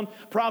out on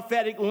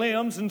prophetic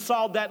limbs and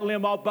sawed that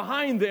limb off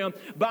behind them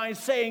by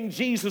saying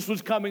Jesus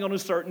was coming on a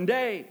certain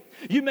day.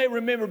 You may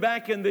remember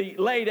back in the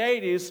late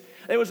 80s,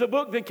 there was a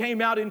book that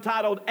came out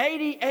entitled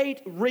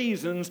 88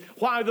 Reasons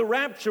Why the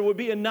Rapture Would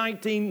Be in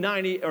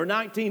 1990 or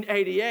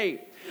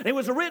 1988. And it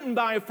was written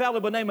by a fellow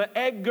by the name of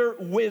Edgar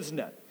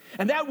Wisnett.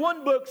 And that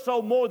one book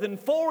sold more than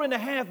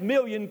 4.5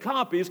 million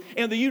copies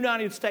in the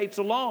United States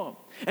alone.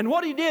 And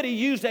what he did, he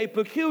used a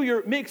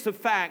peculiar mix of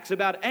facts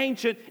about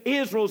ancient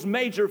Israel's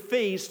major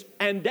feasts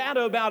and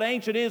data about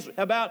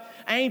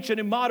ancient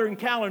and modern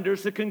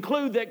calendars to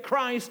conclude that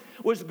Christ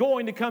was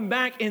going to come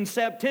back in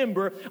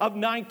September of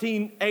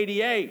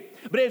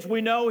 1988. But as we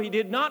know, he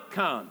did not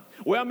come.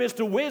 Well,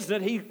 Mr.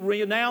 Wisnett,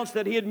 he announced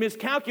that he had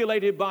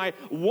miscalculated by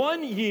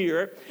 1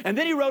 year, and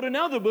then he wrote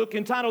another book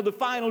entitled The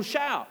Final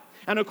Shout.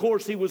 And of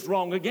course, he was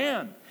wrong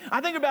again.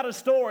 I think about a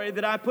story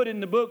that I put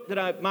in the book,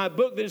 my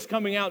book that is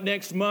coming out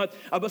next month,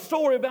 of a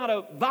story about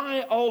a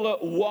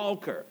Viola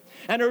Walker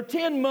and her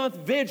 10-month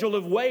vigil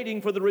of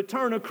waiting for the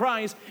return of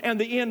Christ and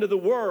the end of the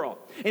world.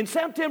 In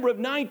September of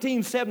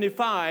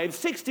 1975,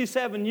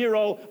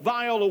 67-year-old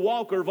Viola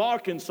Walker of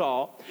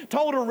Arkansas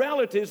told her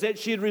relatives that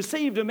she had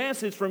received a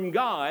message from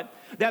God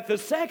that the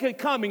second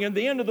coming and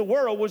the end of the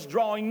world was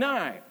drawing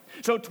nigh.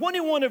 So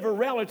 21 of her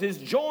relatives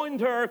joined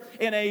her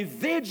in a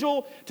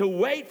vigil to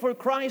wait for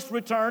Christ's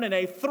return in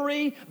a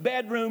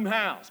 3-bedroom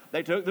house.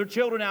 They took their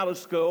children out of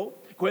school,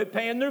 quit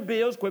paying their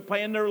bills, quit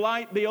paying their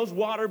light bills,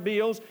 water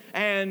bills,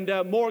 and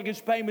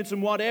mortgage payments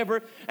and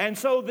whatever. And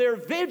so their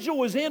vigil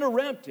was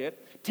interrupted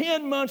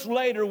 10 months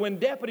later when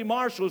deputy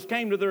marshals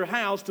came to their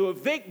house to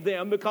evict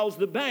them because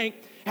the bank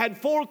had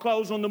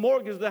foreclosed on the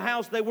mortgage of the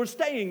house they were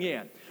staying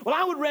in. Well,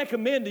 I would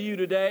recommend to you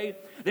today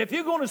that if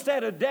you're going to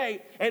set a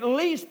date, at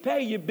least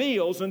pay your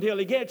bills until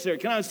he gets there.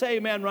 Can I say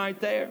amen right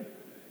there?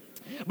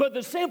 But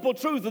the simple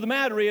truth of the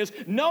matter is,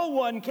 no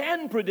one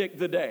can predict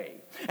the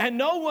day, and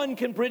no one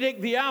can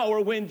predict the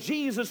hour when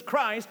Jesus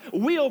Christ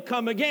will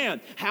come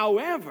again.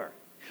 However,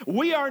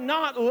 we are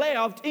not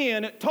left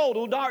in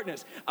total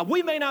darkness.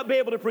 We may not be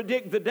able to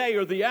predict the day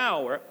or the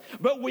hour,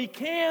 but we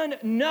can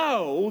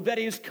know that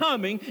His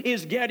coming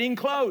is getting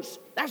close.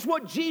 That's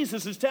what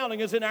Jesus is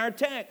telling us in our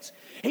text.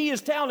 He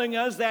is telling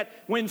us that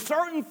when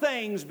certain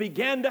things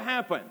begin to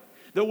happen,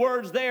 the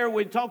words there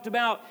we talked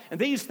about, and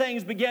these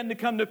things begin to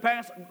come to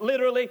pass,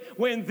 literally,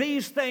 when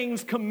these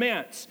things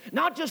commence.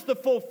 Not just the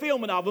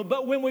fulfillment of them,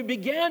 but when we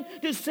begin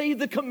to see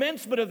the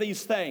commencement of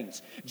these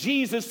things.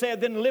 Jesus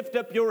said, then lift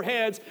up your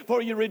heads,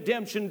 for your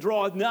redemption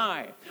draweth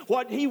nigh.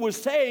 What He was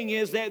saying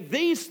is that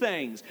these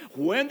things,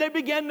 when they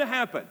begin to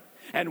happen,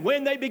 and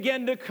when they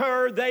begin to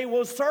occur, they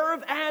will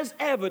serve as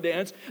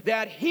evidence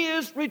that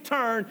His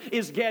return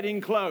is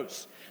getting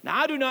close. Now,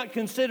 I do not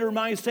consider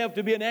myself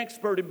to be an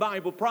expert in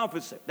Bible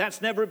prophecy.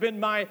 That's never been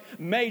my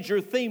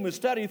major theme of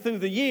study through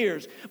the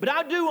years. But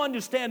I do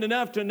understand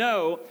enough to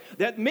know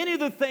that many of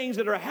the things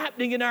that are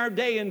happening in our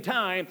day and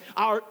time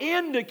are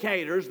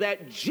indicators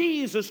that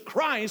Jesus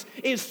Christ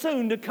is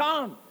soon to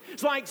come.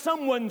 It's like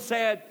someone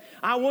said,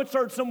 I once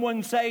heard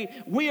someone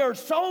say, we are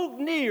so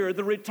near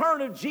the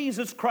return of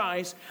Jesus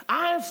Christ,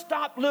 I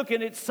stopped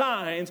looking at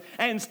signs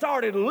and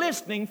started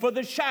listening for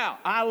the shout.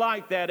 I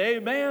like that,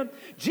 amen?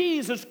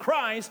 Jesus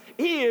Christ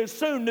is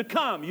soon to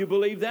come. You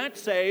believe that?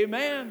 Say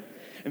amen.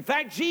 In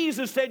fact,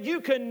 Jesus said, you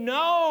can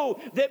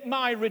know that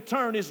my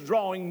return is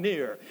drawing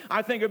near.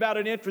 I think about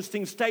an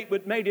interesting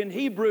statement made in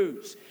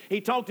Hebrews.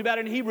 He talked about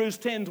in Hebrews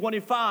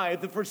 10:25,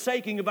 the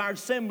forsaking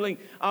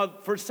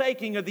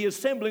of the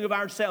assembling of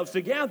ourselves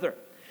together.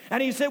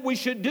 And he said we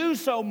should do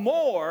so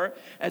more,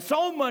 and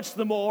so much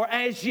the more,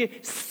 as you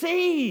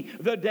see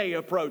the day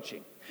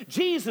approaching.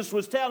 Jesus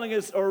was telling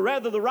us, or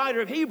rather the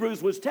writer of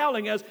Hebrews was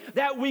telling us,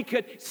 that we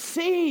could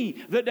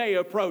see the day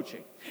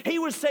approaching. He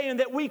was saying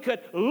that we could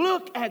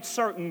look at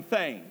certain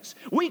things.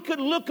 We could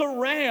look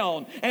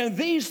around, and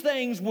these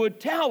things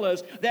would tell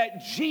us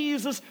that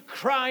Jesus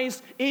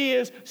Christ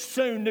is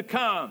soon to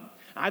come.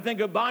 I think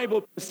a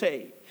Bible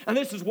say, and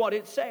this is what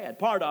it said,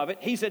 part of it.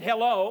 He said,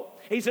 hello.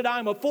 He said,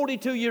 I'm a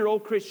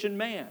 42-year-old Christian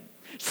man.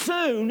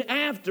 Soon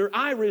after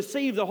I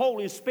received the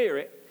Holy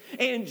Spirit,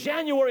 in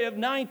January of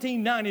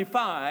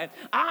 1995,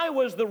 I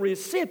was the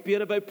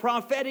recipient of a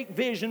prophetic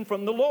vision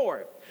from the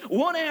Lord.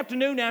 One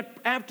afternoon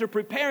after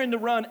preparing to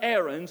run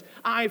errands,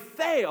 I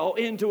fell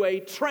into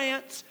a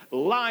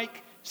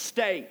trance-like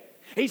state.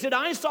 He said,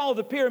 I saw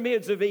the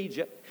pyramids of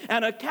Egypt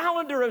and a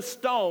calendar of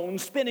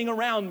stones spinning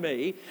around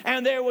me,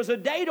 and there was a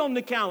date on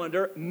the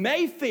calendar,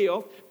 May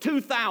 5th,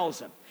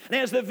 2000. And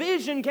as the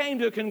vision came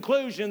to a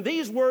conclusion,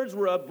 these words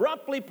were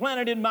abruptly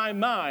planted in my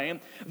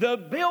mind: the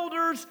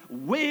builders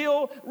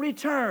will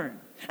return.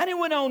 And he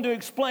went on to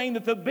explain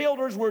that the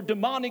builders were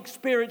demonic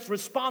spirits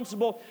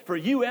responsible for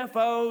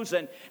UFOs.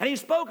 And he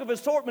spoke of an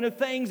assortment of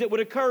things that would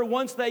occur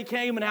once they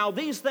came, and how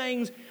these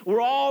things were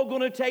all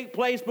going to take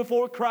place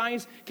before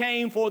Christ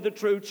came for the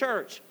true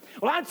church.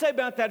 Well, I'd say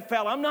about that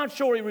fellow, I'm not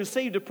sure he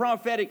received a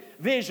prophetic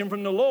vision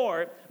from the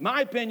Lord.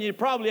 My opinion, he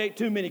probably ate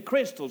too many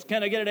crystals.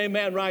 Can I get an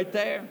amen right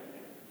there?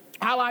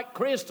 I like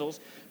crystals.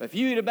 If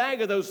you eat a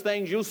bag of those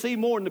things, you'll see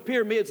more than the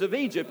pyramids of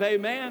Egypt,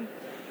 amen?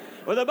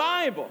 Well, the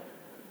Bible,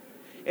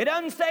 it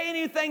doesn't say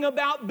anything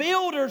about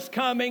builders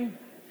coming,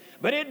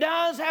 but it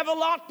does have a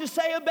lot to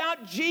say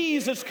about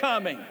Jesus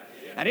coming.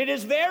 And it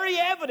is very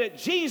evident.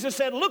 Jesus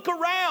said, look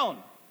around.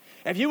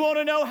 If you want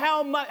to know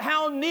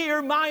how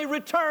near my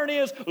return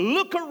is,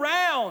 look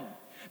around.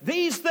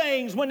 These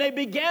things, when they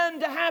begin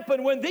to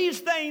happen, when these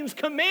things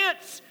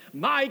commence,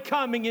 my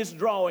coming is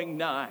drawing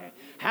nigh.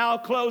 How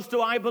close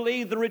do I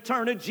believe the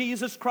return of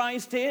Jesus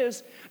Christ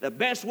is? The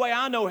best way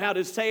I know how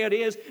to say it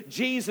is,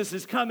 Jesus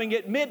is coming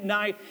at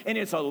midnight, and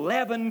it's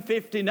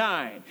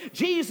 11:59.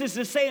 Jesus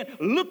is saying,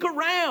 look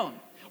around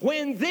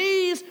when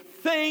these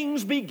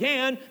things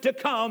begin to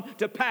come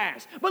to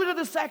pass. But look at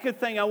the second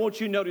thing I want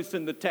you to notice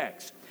in the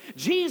text.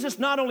 Jesus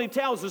not only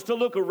tells us to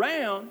look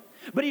around,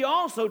 but he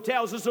also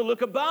tells us to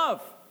look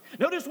above.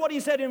 Notice what he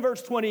said in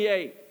verse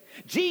 28.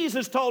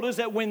 Jesus told us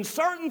that when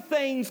certain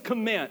things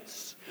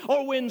commence,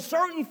 or when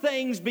certain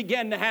things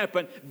begin to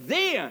happen,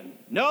 then,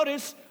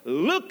 notice,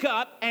 look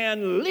up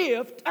and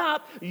lift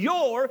up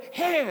your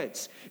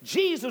heads.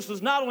 Jesus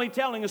was not only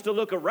telling us to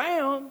look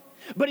around,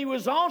 but he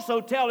was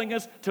also telling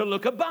us to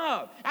look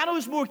above. I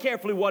notice more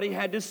carefully what he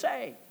had to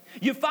say.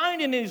 You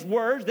find in his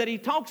words that he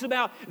talks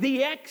about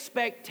the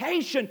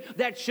expectation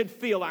that should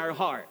fill our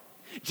heart.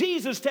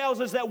 Jesus tells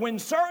us that when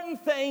certain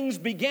things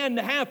begin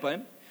to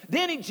happen,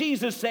 then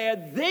Jesus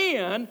said,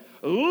 then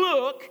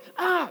look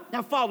up.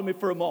 Now follow me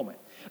for a moment.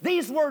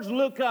 These words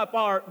look up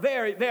are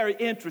very, very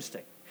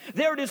interesting.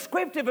 They're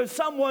descriptive of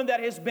someone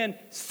that has been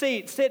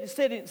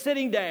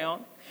sitting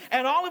down,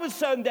 and all of a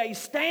sudden they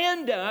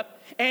stand up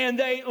and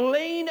they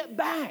lean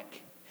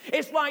back.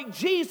 It's like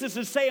Jesus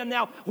is saying,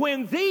 now,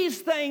 when these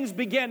things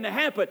begin to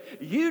happen,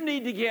 you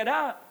need to get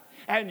up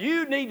And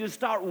you need to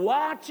start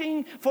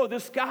watching for the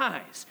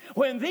skies.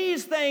 When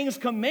these things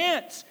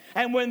commence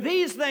and when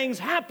these things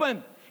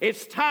happen,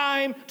 it's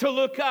time to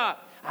look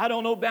up. I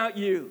don't know about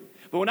you,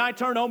 but when I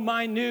turn on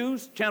my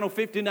news, Channel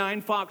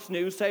 59, Fox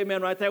News, say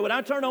amen right there. When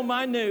I turn on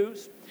my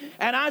news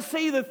and I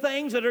see the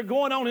things that are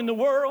going on in the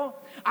world,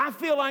 I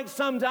feel like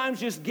sometimes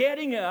just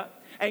getting up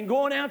and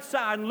going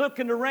outside and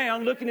looking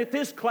around, looking at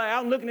this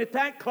cloud, looking at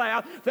that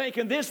cloud,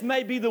 thinking this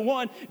may be the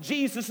one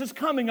Jesus is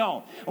coming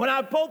on. When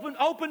I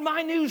open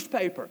my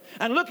newspaper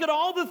and look at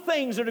all the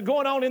things that are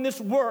going on in this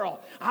world,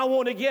 I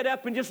want to get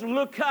up and just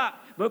look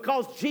up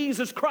because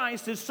Jesus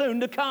Christ is soon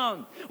to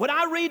come. When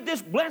I read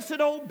this blessed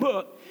old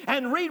book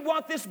and read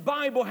what this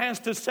Bible has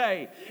to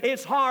say,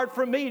 it's hard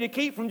for me to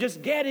keep from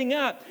just getting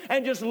up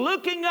and just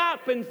looking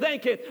up and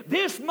thinking,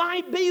 this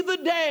might be the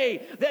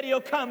day that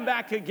he'll come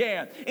back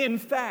again. In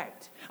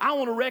fact, I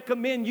want to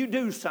recommend you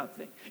do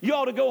something. You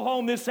ought to go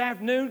home this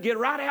afternoon, get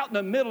right out in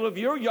the middle of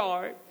your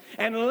yard,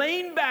 and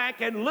lean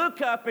back and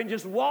look up and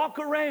just walk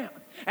around.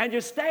 And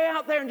just stay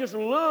out there and just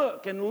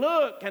look and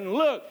look and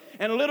look.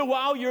 And a little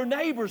while, your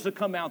neighbors will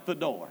come out the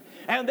door.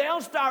 And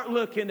they'll start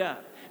looking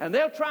up. And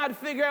they'll try to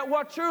figure out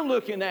what you're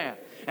looking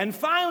at. And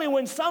finally,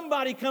 when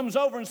somebody comes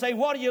over and say,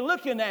 what are you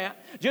looking at?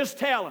 Just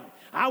tell them,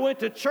 I went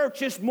to church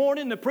this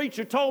morning. The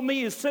preacher told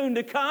me he's soon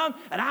to come.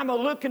 And I'm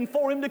looking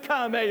for him to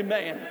come.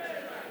 Amen.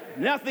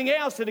 Nothing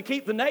else to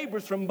keep the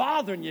neighbors from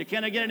bothering you.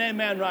 Can I get an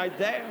amen right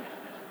there?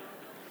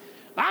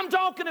 I'm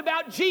talking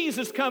about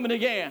Jesus coming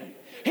again.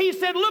 He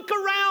said, look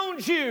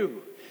around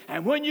you.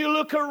 And when you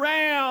look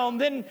around,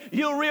 then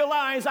you'll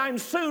realize I'm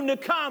soon to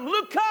come.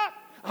 Look up.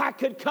 I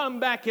could come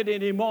back at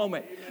any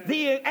moment.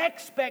 The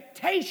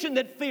expectation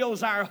that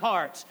fills our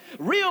hearts,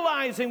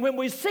 realizing when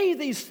we see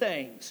these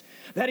things,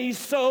 that he's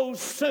so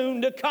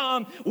soon to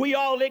come, we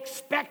all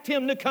expect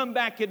him to come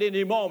back at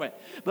any moment.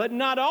 But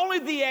not only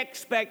the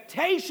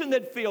expectation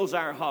that fills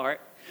our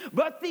heart,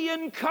 but the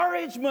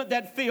encouragement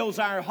that fills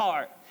our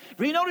heart.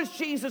 But you notice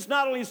Jesus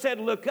not only said,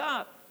 look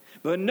up,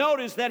 but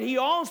notice that he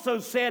also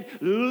said,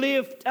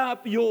 lift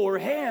up your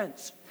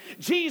heads.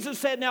 Jesus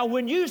said, now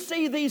when you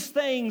see these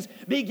things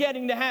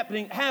beginning to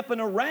happen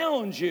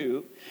around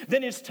you,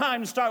 then it's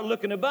time to start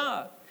looking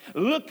above.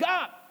 Look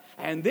up.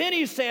 And then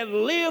he said,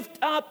 lift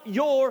up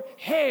your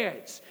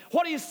heads.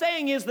 What he's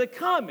saying is the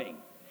coming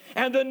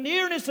and the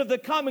nearness of the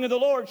coming of the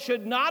Lord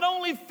should not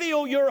only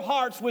fill your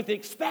hearts with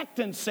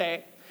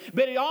expectancy,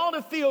 but it ought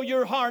to fill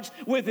your hearts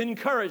with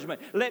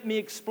encouragement. Let me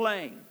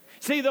explain.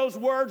 See those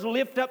words,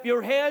 lift up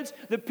your heads?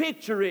 The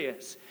picture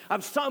is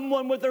of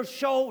someone with their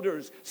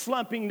shoulders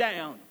slumping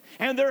down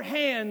and their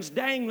hands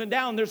dangling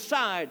down their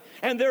side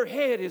and their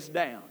head is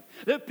down.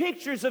 The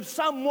pictures of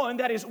someone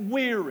that is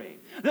weary.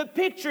 The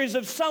pictures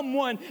of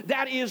someone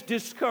that is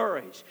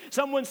discouraged.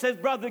 Someone says,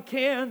 Brother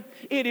Ken,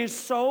 it is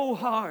so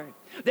hard.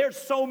 There's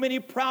so many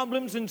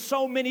problems and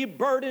so many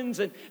burdens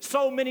and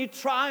so many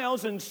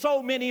trials and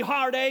so many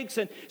heartaches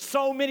and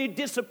so many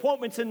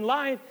disappointments in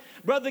life.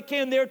 Brother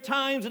Ken, there are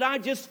times that I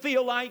just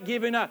feel like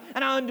giving up.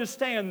 And I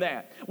understand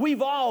that.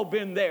 We've all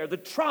been there. The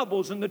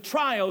troubles and the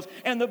trials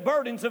and the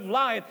burdens of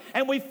life.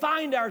 And we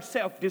find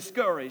ourselves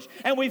discouraged.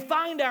 And we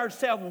find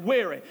ourselves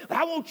weary. But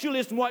I want you to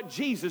listen to what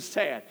Jesus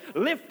said.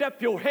 Lift up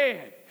your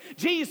head.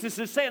 Jesus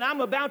is saying,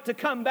 I'm about to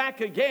come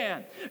back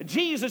again.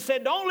 Jesus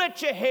said, don't let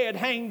your head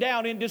hang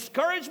down in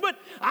discouragement.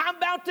 I'm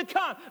about to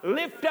come.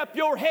 Lift up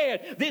your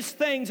head. This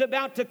thing's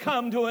about to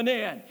come to an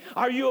end.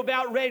 Are you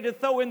about ready to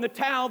throw in the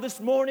towel this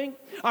morning?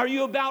 Are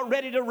you about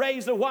ready to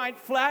raise a white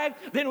flag?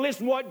 Then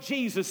listen to what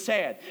Jesus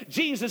said.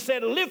 Jesus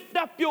said, lift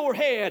up your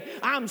head.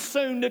 I'm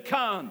soon to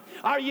come.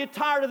 Are you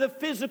tired of the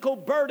physical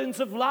burdens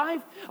of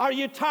life? Are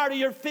you tired of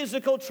your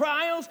physical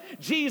trials?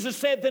 Jesus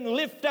said, then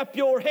lift up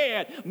your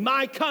head.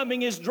 My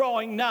coming is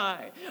drawing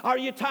nigh. Are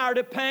you tired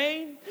of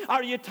pain?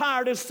 Are you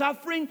tired of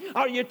suffering?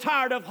 Are you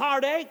tired of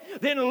heartache?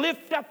 Then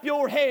lift up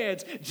your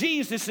heads.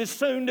 Jesus is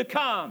soon to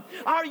come.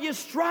 Are you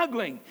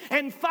struggling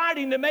and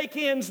fighting to make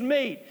ends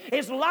meet?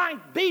 Is life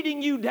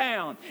beating you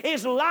down?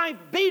 Is life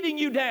beating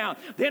you down?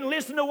 Then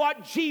listen to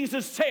what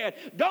Jesus said.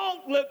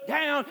 Don't look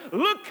down.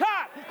 Look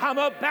up. I'm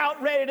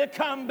about ready to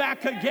come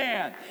back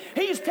again.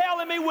 He's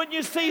telling me when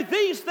you see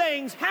these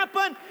things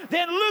happen,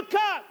 then look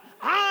up.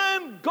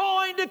 I'm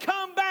going to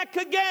come back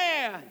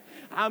again.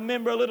 I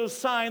remember a little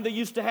sign they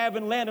used to have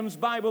in Lanham's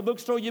Bible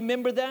bookstore. You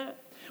remember that?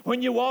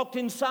 When you walked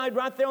inside,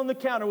 right there on the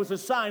counter was a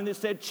sign that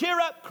said, cheer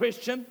up,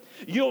 Christian,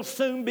 you'll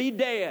soon be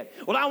dead.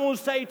 Well, I want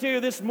to say to you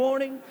this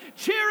morning,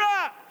 cheer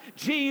up.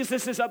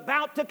 Jesus is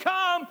about to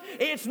come.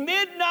 It's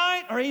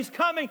midnight, or he's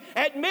coming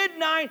at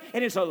midnight,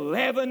 and it's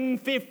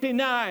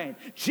 11:59.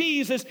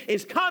 Jesus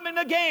is coming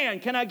again.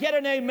 Can I get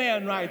an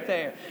amen right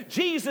there?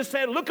 Jesus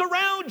said, look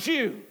around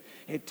you.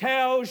 It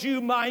tells you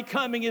my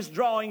coming is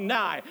drawing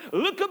nigh.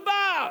 Look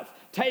above.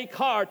 Take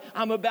heart.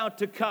 I'm about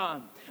to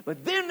come.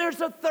 But then there's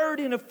a third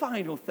and a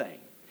final thing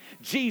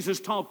Jesus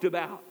talked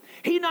about.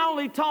 He not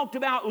only talked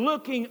about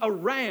looking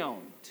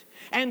around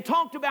and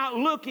talked about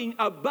looking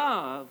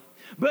above,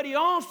 but he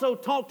also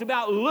talked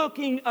about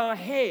looking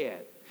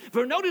ahead.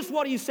 For notice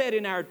what he said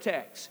in our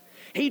text.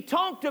 He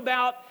talked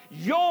about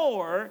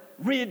your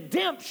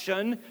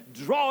redemption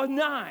drawing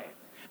nigh.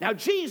 Now,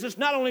 Jesus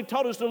not only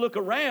told us to look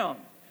around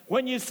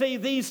when you see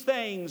these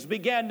things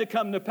begin to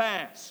come to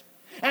pass,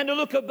 and to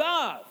look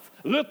above,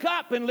 look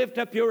up and lift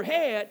up your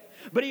head,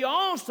 but he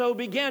also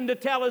began to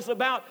tell us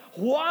about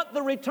what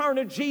the return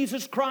of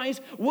Jesus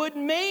Christ would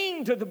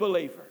mean to the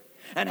believer,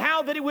 and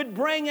how that it would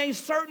bring a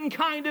certain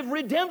kind of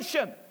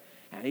redemption.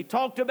 And he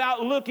talked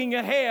about looking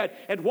ahead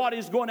at what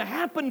is going to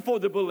happen for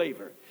the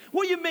believer.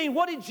 What do you mean?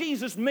 What did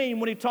Jesus mean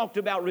when he talked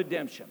about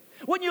redemption?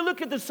 When you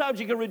look at the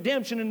subject of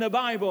redemption in the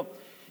Bible,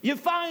 you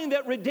find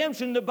that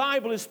redemption in the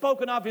Bible is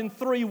spoken of in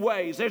three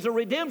ways. There's a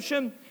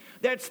redemption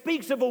that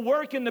speaks of a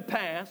work in the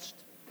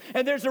past,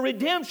 and there's a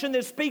redemption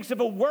that speaks of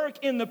a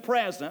work in the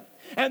present,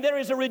 and there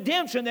is a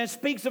redemption that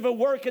speaks of a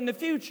work in the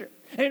future.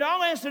 And it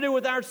all has to do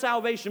with our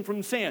salvation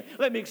from sin.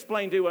 Let me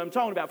explain to you what I'm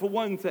talking about. For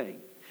one thing,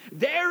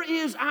 there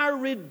is our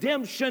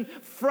redemption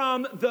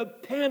from the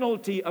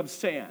penalty of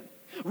sin.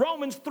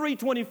 Romans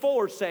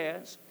 3:24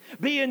 says,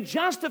 being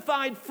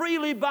justified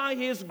freely by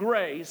his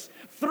grace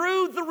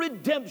through the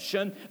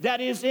redemption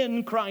that is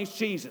in Christ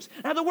Jesus.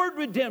 Now, the word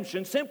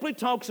redemption simply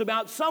talks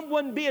about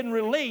someone being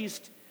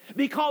released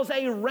because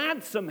a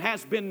ransom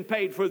has been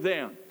paid for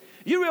them.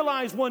 You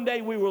realize one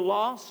day we were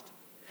lost,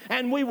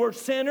 and we were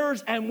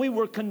sinners, and we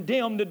were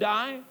condemned to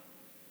die.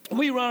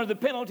 We were under the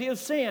penalty of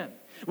sin.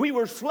 We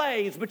were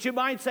slaves, but you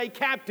might say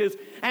captives,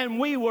 and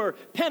we were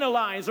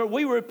penalized, or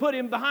we were put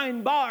in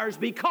behind bars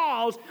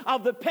because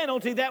of the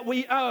penalty that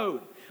we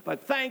owed.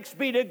 But thanks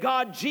be to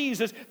God,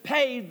 Jesus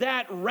paid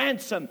that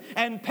ransom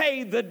and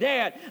paid the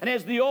debt. And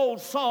as the old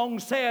song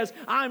says,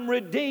 I'm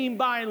redeemed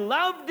by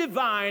love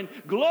divine.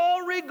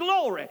 Glory,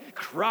 glory,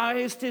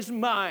 Christ is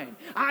mine.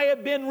 I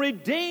have been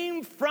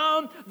redeemed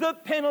from the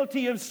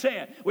penalty of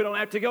sin. We don't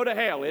have to go to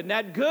hell. Isn't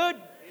that good?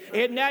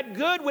 Isn't that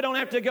good? We don't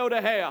have to go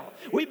to hell.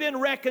 We've been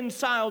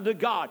reconciled to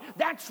God.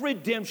 That's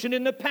redemption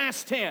in the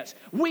past tense.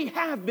 We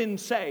have been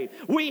saved.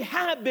 We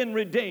have been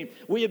redeemed.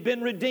 We have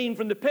been redeemed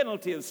from the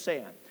penalty of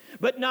sin.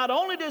 But not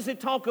only does it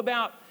talk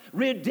about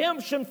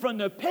redemption from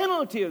the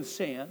penalty of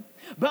sin,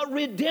 but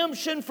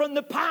redemption from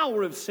the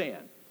power of sin.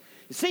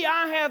 See,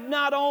 I have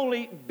not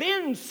only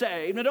been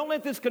saved, now don't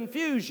let this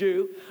confuse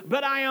you,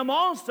 but I am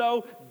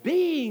also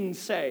being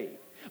saved.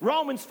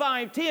 Romans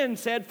 5:10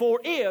 said, for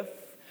if,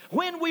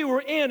 when we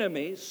were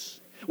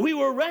enemies, we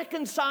were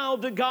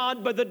reconciled to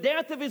God by the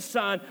death of his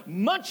Son,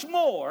 much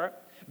more,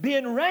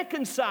 being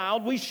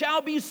reconciled, we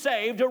shall be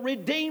saved or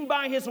redeemed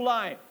by his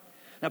life.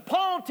 Now,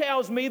 Paul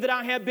tells me that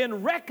I have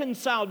been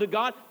reconciled to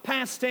God,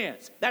 past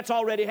tense. That's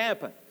already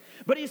happened.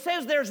 But he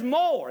says there's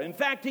more. In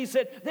fact, he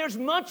said there's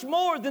much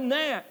more than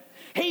that.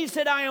 He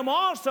said I am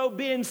also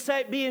being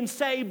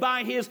saved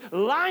by his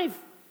life,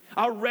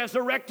 a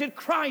resurrected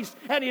Christ,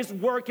 and his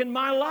work in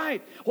my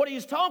life. What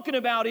he's talking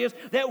about is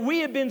that we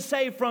have been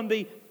saved from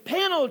the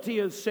penalty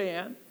of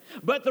sin,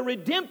 but the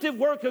redemptive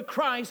work of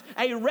Christ,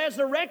 a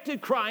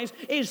resurrected Christ,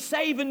 is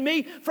saving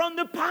me from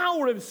the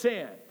power of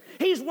sin.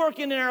 He's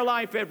working in our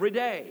life every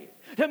day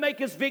to make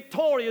us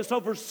victorious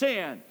over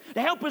sin,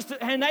 to help us,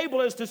 to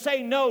enable us to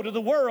say no to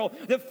the world,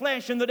 the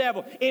flesh, and the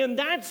devil. In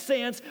that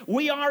sense,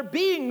 we are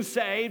being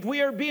saved.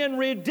 We are being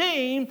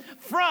redeemed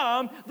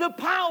from the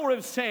power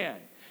of sin.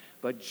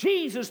 But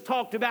Jesus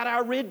talked about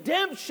our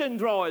redemption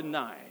drawing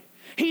nigh.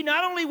 He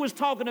not only was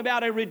talking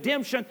about a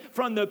redemption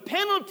from the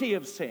penalty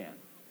of sin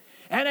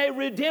and a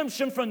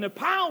redemption from the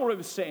power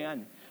of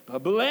sin,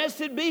 but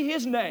blessed be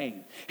his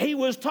name, he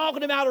was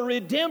talking about a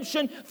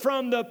redemption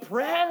from the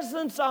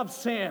presence of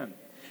sin.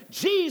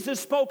 Jesus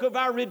spoke of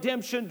our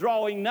redemption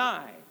drawing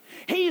nigh.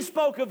 He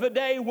spoke of a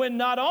day when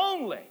not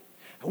only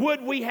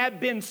would we have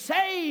been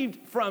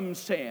saved from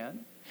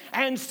sin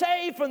and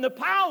saved from the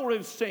power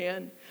of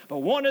sin, but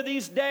one of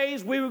these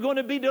days we were going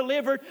to be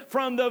delivered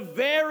from the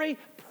very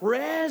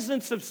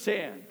presence of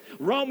sin.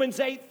 Romans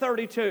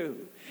 8:32.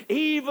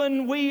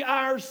 Even we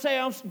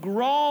ourselves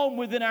groan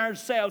within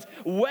ourselves,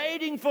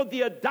 waiting for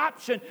the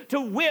adoption, to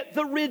wit,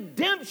 the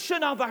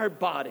redemption of our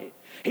body.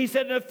 He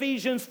said in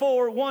Ephesians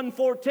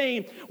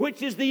 4:1-14,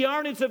 which is the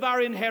earnings of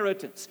our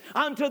inheritance,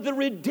 unto the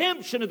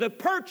redemption of the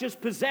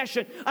purchased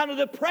possession, unto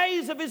the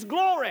praise of his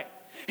glory.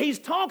 He's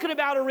talking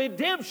about a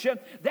redemption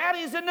that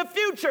is in the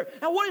future.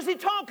 Now, what is he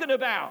talking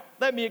about?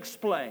 Let me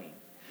explain.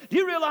 Do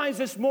you realize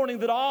this morning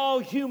that all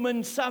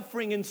human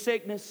suffering and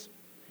sickness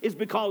is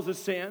because of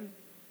sin?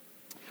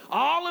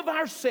 All of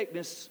our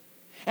sickness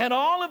and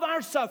all of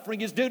our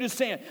suffering is due to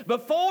sin.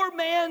 Before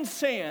man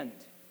sinned,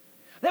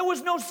 there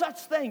was no such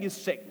thing as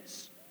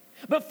sickness.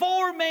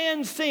 Before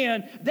man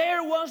sinned,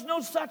 there was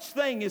no such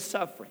thing as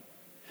suffering.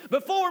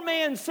 Before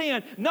man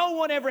sinned, no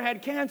one ever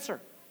had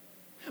cancer.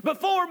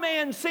 Before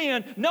man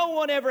sinned, no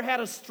one ever had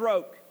a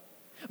stroke.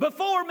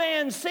 Before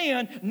man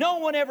sinned, no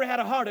one ever had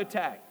a heart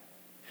attack.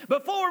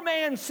 Before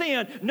man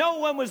sinned, no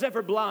one was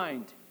ever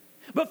blind.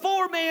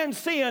 Before man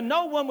sinned,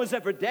 no one was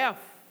ever deaf.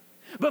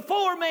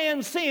 Before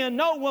man sinned,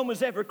 no one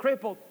was ever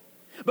crippled.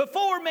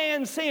 Before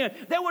man sinned,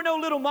 there were no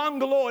little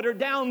mongoloid or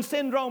Down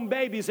syndrome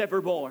babies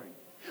ever born.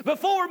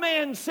 Before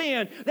man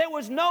sinned, there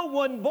was no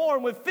one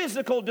born with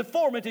physical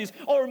deformities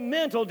or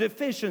mental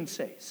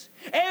deficiencies.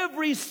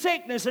 Every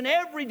sickness and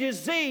every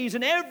disease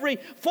and every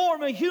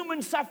form of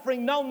human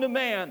suffering known to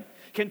man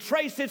can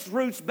trace its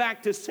roots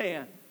back to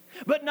sin.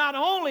 But not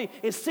only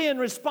is sin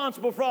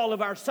responsible for all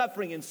of our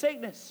suffering and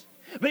sickness,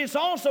 but it's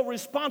also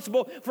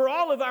responsible for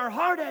all of our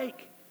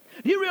heartache.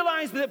 Do you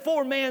realize that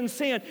before man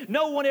sinned,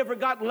 no one ever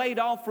got laid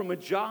off from a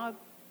job?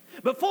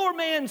 Before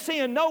man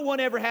sinned, no one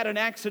ever had an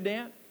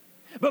accident.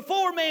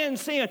 Before man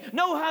sinned,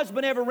 no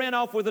husband ever ran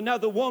off with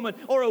another woman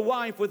or a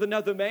wife with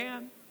another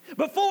man.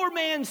 Before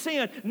man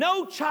sinned,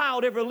 no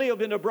child ever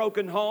lived in a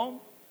broken home.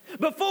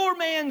 Before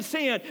man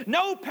sinned,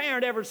 no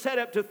parent ever sat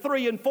up to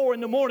 3 and 4 in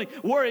the morning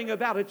worrying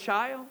about a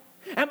child.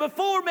 And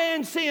before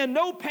man sinned,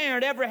 no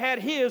parent ever had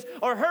his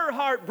or her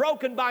heart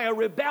broken by a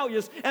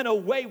rebellious and a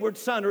wayward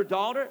son or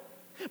daughter.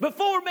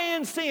 Before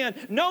man sinned,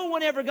 no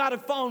one ever got a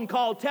phone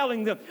call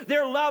telling them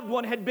their loved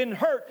one had been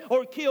hurt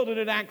or killed in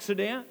an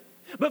accident.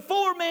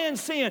 Before man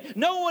sinned,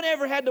 no one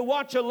ever had to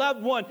watch a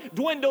loved one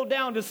dwindle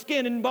down to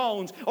skin and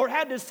bones, or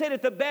had to sit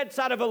at the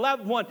bedside of a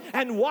loved one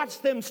and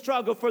watch them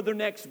struggle for their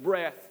next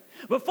breath.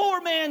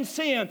 Before man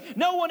sinned,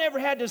 no one ever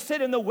had to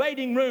sit in the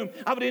waiting room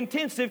of an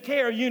intensive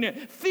care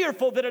unit,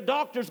 fearful that a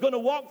doctor's going to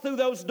walk through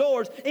those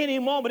doors any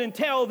moment and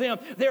tell them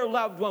their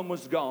loved one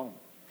was gone.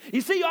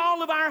 You see,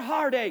 all of our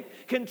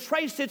heartache can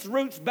trace its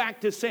roots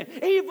back to sin.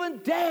 Even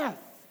death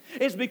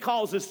is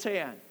because of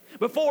sin.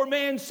 Before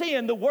man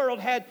sinned, no one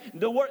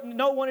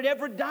had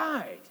ever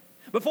died.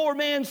 Before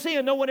man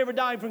sinned, no one ever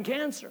died from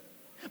cancer.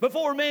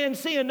 Before man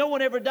sinned, no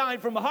one ever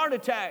died from a heart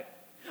attack.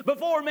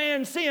 Before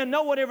man sinned,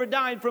 no one ever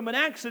died from an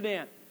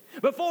accident.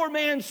 Before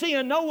man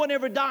sinned, no one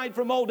ever died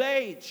from old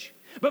age.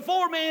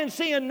 Before man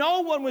sinned,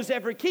 no one was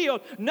ever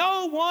killed.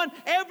 No one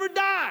ever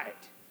died.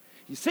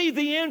 You see,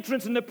 the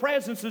entrance and the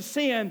presence of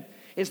sin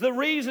is the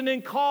reason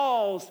and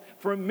cause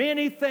for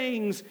many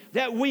things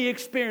that we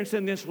experience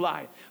in this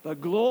life. But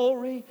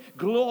glory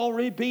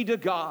be to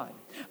God.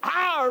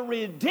 Our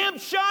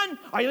redemption,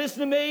 are you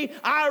listening to me?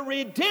 Our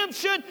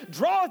redemption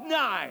draweth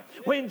nigh.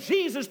 When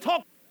Jesus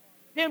talked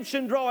about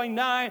redemption drawing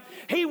nigh,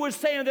 he was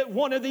saying that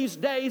one of these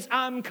days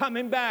I'm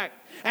coming back.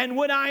 And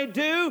when I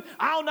do,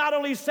 I'll not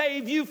only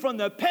save you from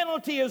the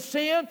penalty of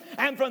sin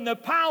and from the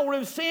power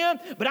of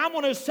sin, but I'm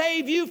going to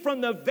save you from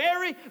the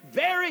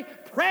very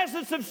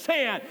presence of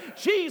sin.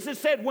 Jesus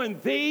said, when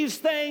these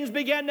things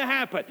begin to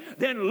happen,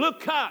 then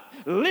look up,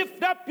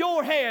 lift up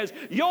your heads.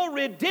 Your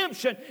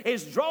redemption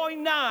is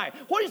drawing nigh.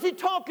 What is he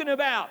talking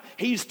about?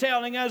 He's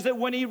telling us that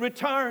when he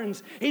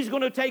returns, he's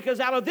going to take us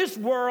out of this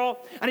world,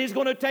 and he's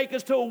going to take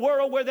us to a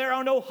world where there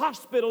are no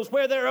hospitals,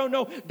 where there are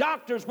no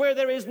doctors, where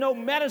there is no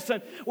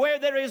medicine, where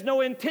there is no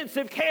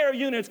intensive care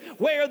units,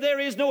 where there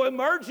is no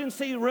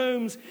emergency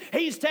rooms.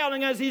 He's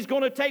telling us he's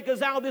going to take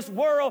us out of this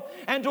world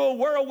and to a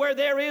world where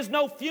there is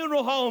no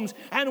funeral homes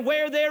and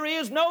where there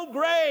is no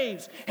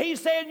graves. He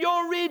said,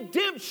 your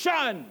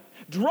redemption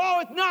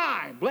draweth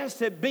nigh.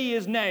 Blessed be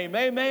his name.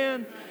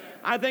 Amen.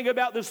 I think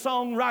about the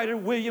songwriter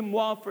William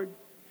Wofford,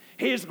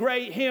 his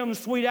great hymn,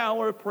 Sweet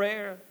Hour of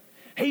Prayer.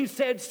 He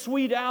said,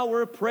 sweet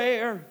hour of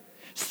prayer,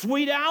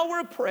 sweet hour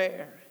of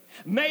prayer,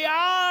 may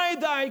I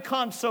thy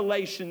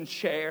consolation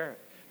share,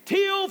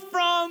 till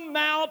from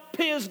Mount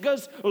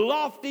Pisgah's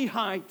lofty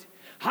height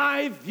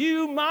I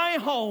view my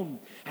home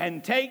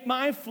and take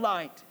my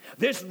flight.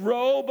 This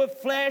robe of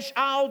flesh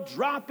I'll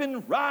drop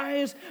and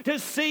rise to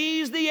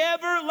seize the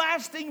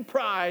everlasting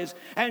prize,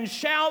 and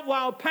shout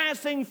while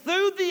passing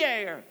through the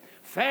air,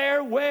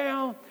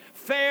 farewell,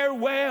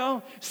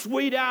 farewell,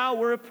 sweet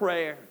hour of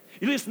prayer.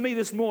 You listen to me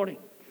this morning.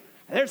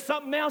 There's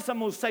something else I'm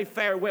going to say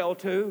farewell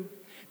to.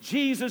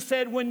 Jesus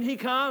said when he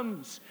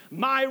comes,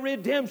 my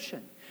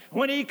redemption,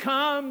 when he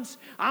comes,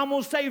 I'm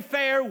going to say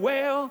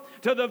farewell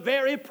to the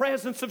very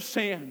presence of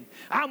sin.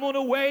 I'm going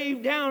to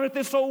wave down at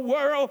this old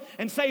world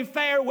and say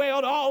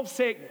farewell to all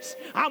sickness.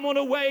 I'm going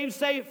to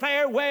say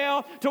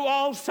farewell to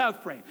all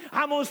suffering.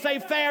 I'm going to say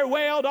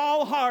farewell to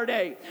all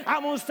heartache.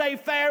 I'm going to say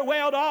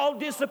farewell to all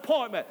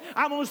disappointment.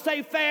 I'm going to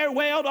say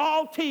farewell to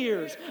all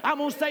tears. I'm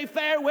going to say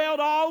farewell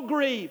to all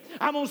grief.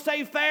 I'm going to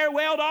say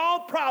farewell to all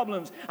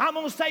problems. I'm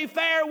going to say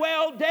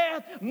farewell,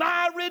 death.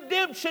 My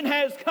redemption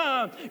has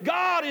come.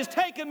 God is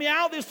taking me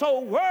out of this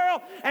whole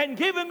world and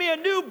giving me a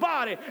new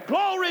body.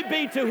 Glory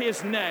be to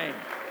his name.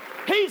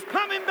 He's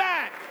coming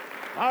back.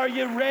 Are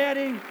you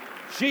ready?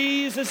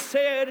 Jesus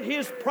said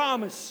his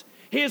promise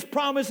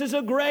is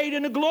a great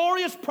and a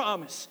glorious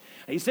promise.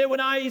 He said,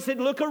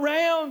 look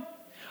around.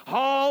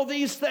 All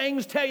these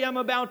things tell you I'm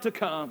about to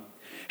come.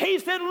 He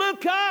said,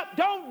 look up.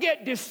 Don't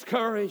get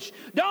discouraged.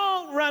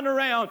 Don't run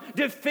around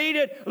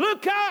defeated.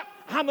 Look up.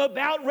 I'm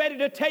about ready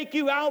to take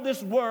you out of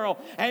this world.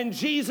 And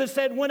Jesus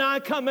said, when I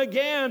come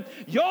again,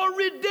 your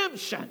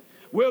redemption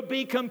will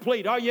be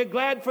complete. Are you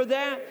glad for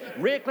that?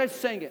 Rick, let's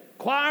sing it.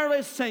 Choir,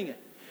 let's sing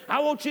it.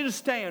 I want you to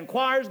stand.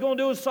 Choir's going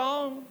to do a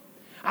song.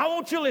 I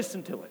want you to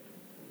listen to it.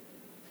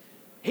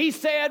 He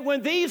said,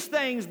 when these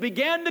things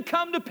began to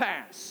come to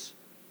pass,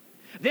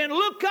 then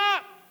look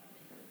up,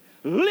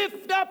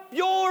 lift up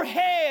your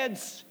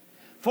heads,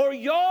 for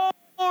your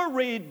Your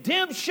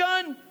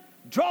redemption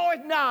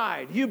draweth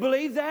nigh. Do you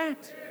believe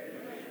that?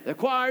 The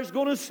choir's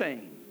going to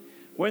sing.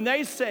 When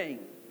they sing,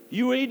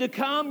 you need to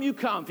come, you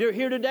come. If you're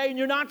here today and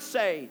you're not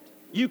saved,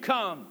 you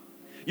come.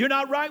 You're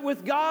not right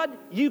with God,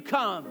 you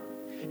come.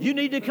 You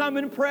need to come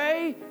and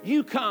pray,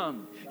 you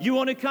come. You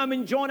want to come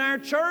and join our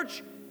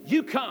church,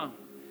 you come.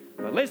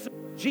 But listen,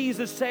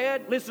 Jesus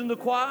said, listen to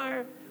the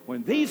choir,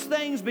 when these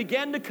things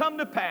begin to come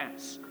to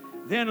pass,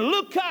 then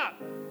look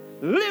up,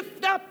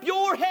 lift up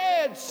your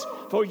heads,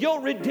 for your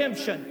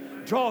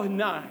redemption draweth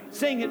nigh.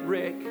 Sing it,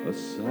 Rick.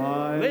 Listen.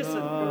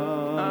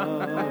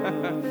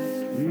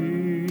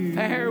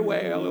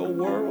 Farewell, O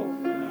world.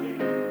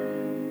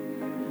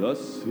 The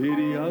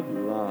city of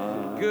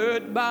life.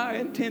 Goodbye,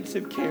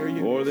 intensive care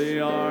units. For the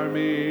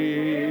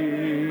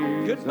army.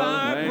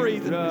 Goodbye,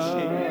 breathing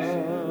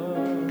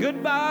machines.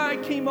 Goodbye,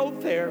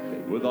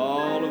 chemotherapy. With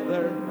all of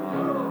their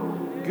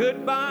might.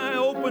 Goodbye,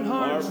 open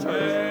heart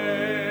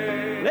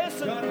surgery.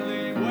 Listen.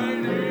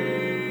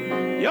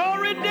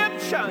 Your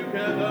redemption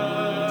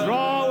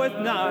draweth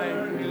nigh.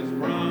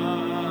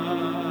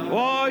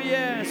 Oh,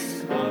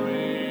 yes.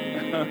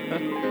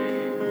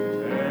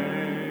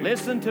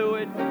 Listen to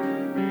it.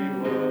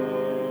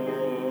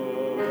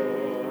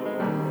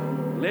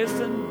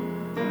 Listen.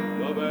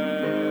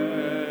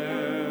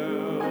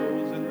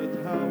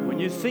 When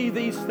you see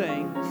these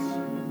things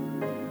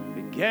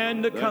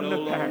begin to come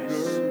to pass,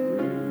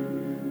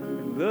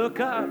 look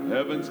up.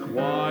 Heaven's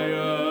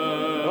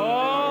quiet.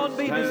 Don't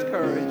be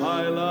discouraged.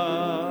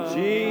 Silent.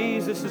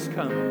 Jesus is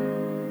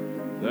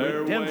coming.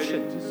 They're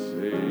Redemption. waiting to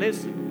see.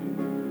 Listen.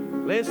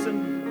 Listen.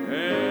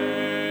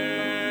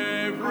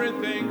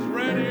 Everything's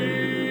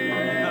ready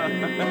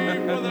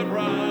for the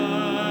bride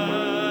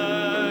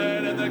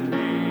and the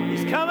king.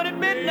 He's coming at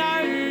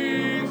midnight.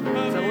 It's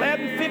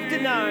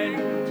 11:59.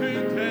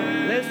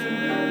 Listen.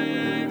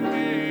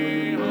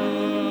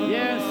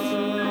 Yes.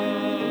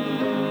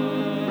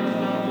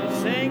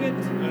 Sing it.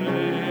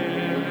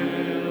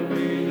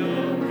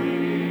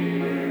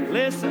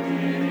 Listen.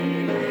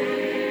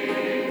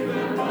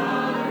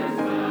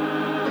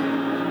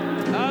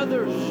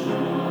 Others.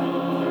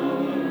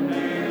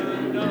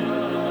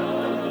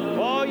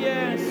 Oh,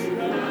 yes.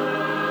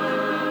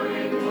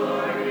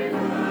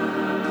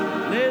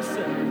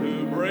 Listen.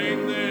 To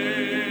bring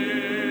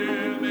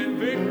them in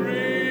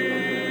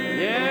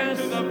victory. Yes.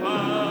 To the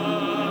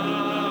Father's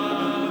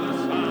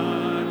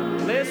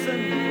side. Listen.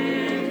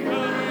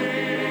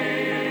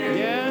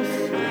 Yes.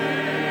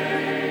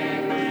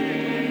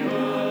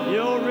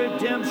 Your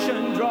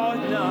redemption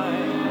draweth nigh.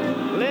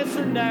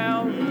 Listen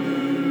now.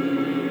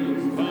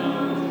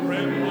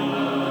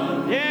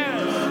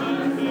 Yes.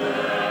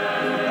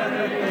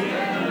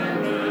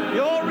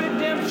 Your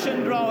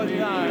redemption draweth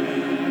nigh.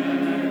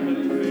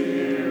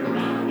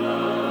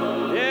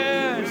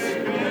 Yes.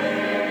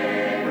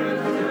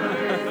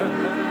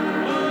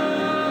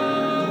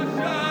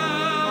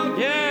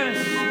 Yes.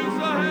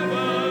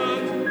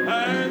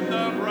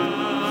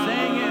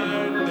 Sing it.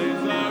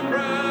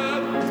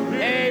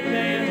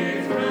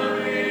 Amen.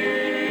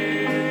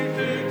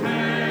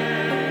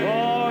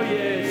 Oh,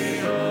 yes.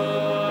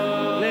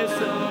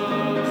 Listen.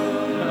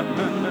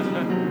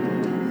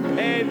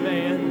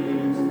 Amen.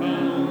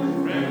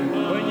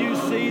 When you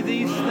see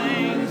these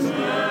things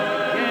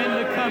begin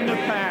to come to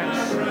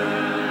pass,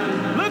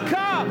 look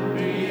up,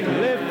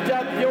 lift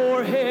up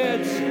your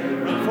heads,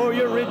 for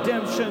your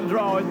redemption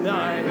draweth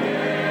nigh.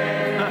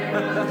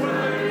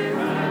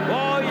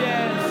 Oh,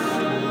 yes.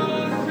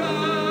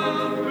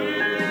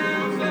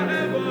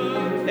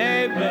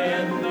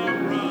 Amen.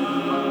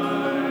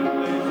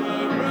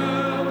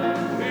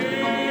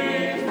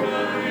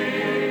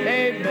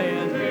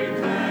 Amen.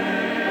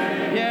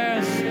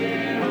 Yes.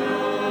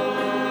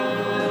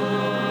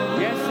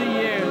 Yes, He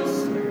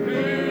is.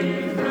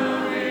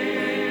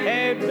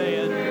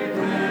 Amen.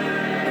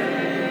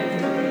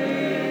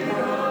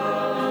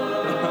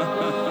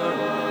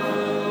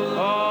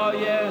 Oh,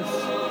 yes.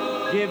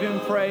 Give Him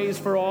praise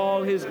for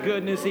all His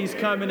goodness. He's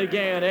coming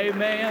again.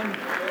 Amen.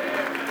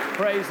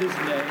 Praise His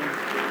name.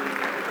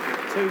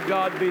 To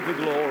God be the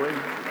glory.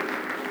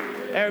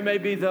 There may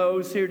be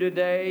those here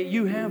today,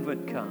 you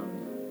haven't come.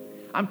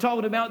 I'm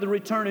talking about the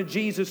return of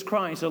Jesus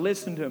Christ, so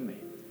listen to me.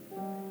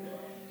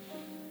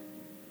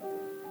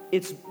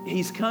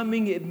 He's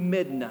coming at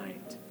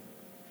midnight,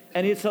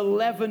 and it's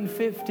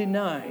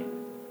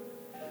 11:59.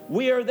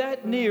 We are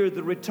that near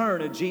the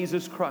return of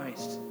Jesus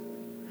Christ.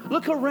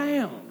 Look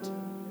around.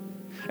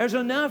 There's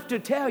enough to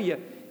tell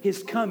you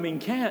His coming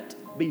can't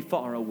be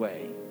far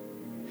away.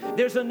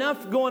 There's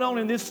enough going on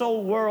in this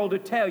old world to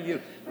tell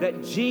you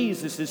that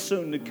Jesus is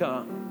soon to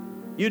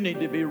come. You need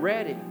to be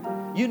ready.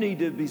 You need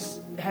to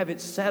have it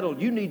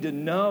settled. You need to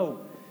know.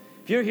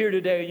 If you're here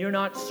today and you're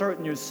not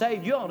certain you're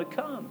saved, you ought to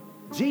come.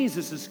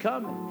 Jesus is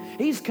coming.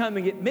 He's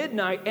coming at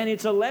midnight, and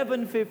it's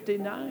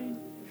 11:59.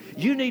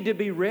 You need to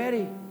be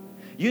ready.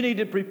 You need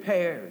to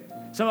prepare.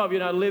 Some of you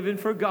are not living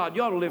for God.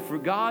 You ought to live for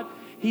God.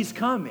 He's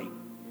coming.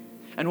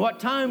 And what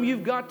time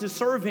you've got to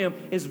serve Him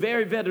is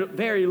very, very,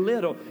 very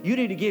little. You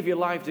need to give your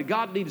life to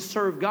God. You need to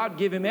serve God.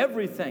 Give Him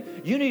everything.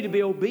 You need to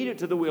be obedient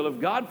to the will of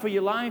God for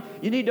your life.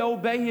 You need to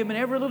obey Him in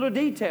every little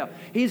detail.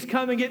 He's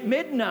coming at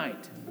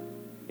midnight.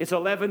 It's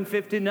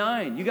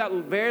 11:59. You got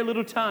very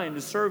little time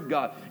to serve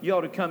God. You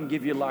ought to come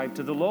give your life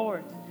to the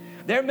Lord.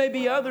 There may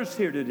be others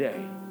here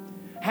today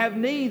have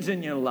needs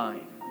in your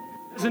life.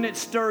 Doesn't it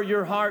stir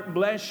your heart,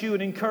 bless you,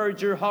 and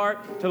encourage your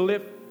heart to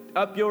lift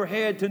up your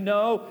head to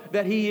know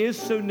that He is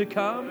soon to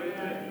come?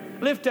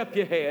 Lift up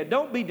your head.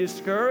 Don't be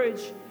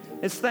discouraged.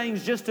 This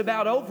thing's just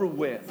about over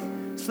with.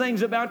 This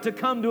thing's about to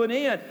come to an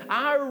end.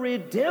 Our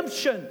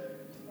redemption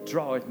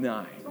draweth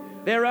nigh.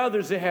 There are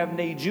others that have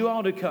needs. You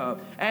ought to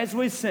come. As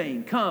we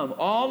sing, come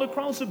all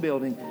across the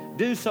building.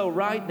 Do so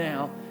right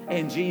now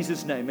in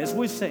Jesus' name. As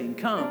we sing,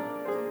 come,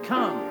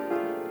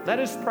 come. Let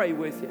us pray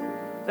with you.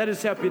 Let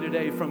us help you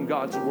today from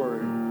God's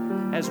Word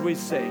as we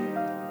sing.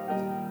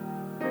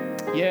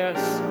 Yes.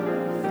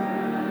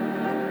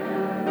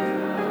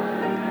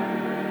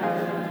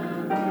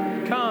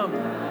 Come.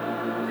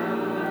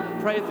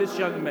 Pray with this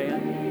young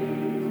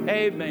man.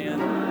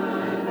 Amen.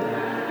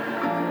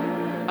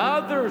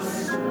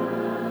 Others.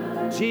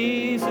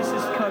 Jesus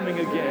is coming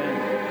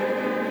again.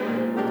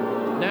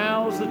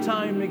 Now's the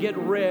time to get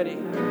ready.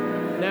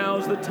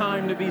 Now's the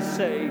time to be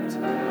saved.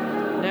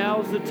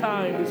 Now's the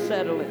time to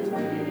settle it.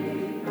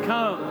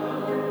 Come.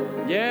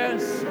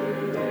 Yes.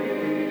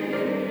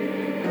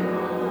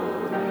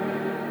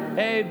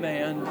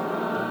 Amen.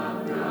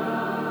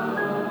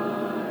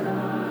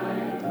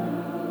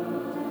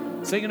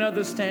 Sing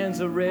another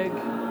stanza, Rick.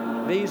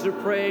 These are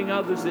praying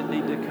others that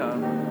need to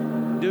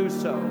come. Do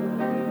so.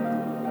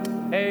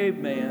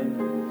 Amen.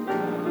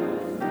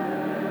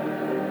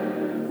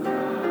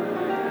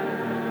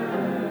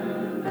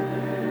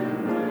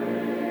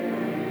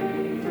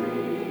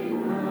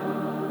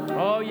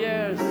 Oh,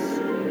 yes.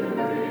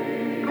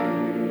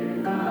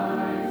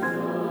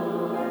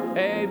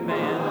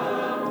 Amen.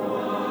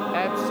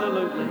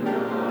 Absolutely.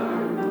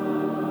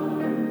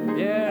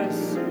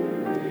 Yes.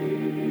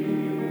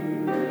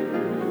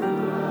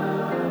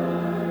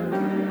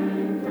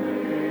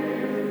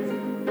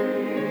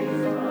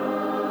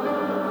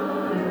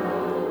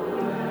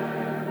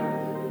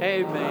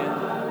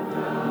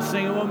 Amen.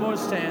 Sing one more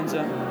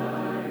stanza.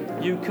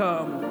 You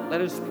come.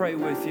 Let us pray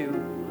with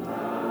you.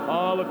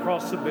 All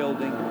across the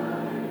building.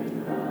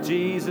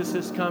 Jesus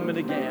is coming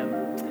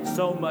again.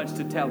 So much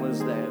to tell us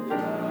that.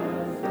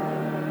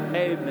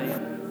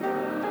 Amen.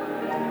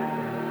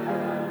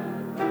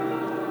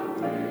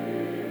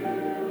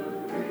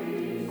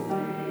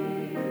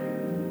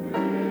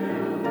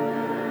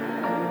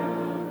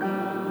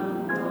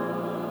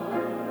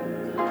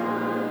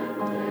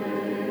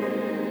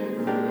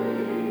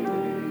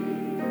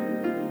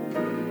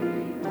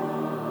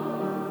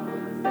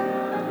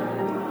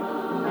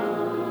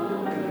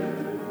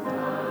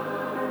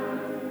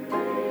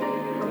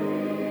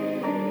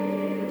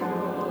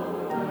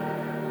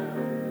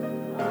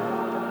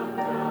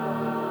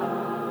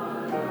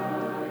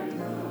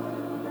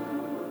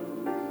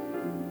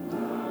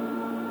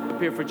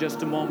 Here for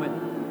just a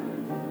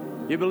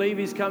moment. You believe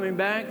He's coming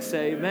back?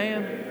 Say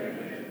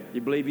amen.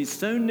 You believe He's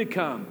soon to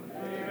come?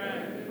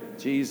 Amen.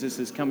 Jesus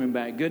is coming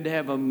back. Good to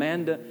have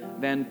Amanda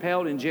Van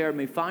Pelt and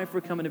Jeremy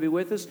Pfeiffer coming to be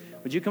with us.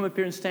 Would you come up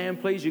here and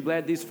stand, please? You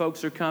glad these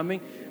folks are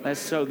coming?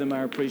 Let's show them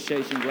our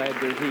appreciation. Glad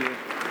they're here.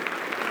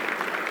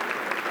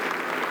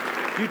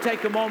 You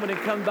take a moment and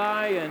come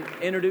by and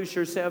introduce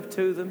yourself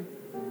to them.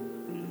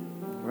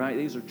 Right,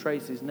 these are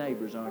Tracy's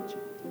neighbors, aren't you?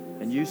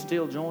 And you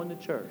still join the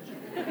church.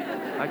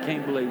 I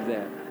can't believe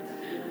that.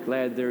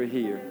 Glad they're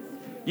here.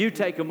 You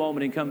take a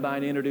moment and come by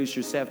and introduce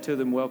yourself to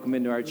them. Welcome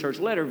into our church.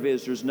 Let our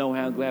visitors know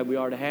how glad we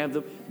are to have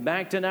them.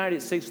 Back tonight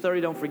at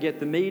 6:30. Don't forget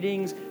the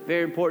meetings.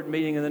 Very important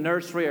meeting in the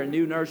nursery. Our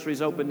new nursery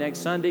is open next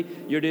Sunday.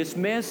 You're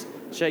dismissed.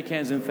 Shake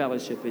hands in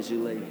fellowship as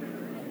you leave.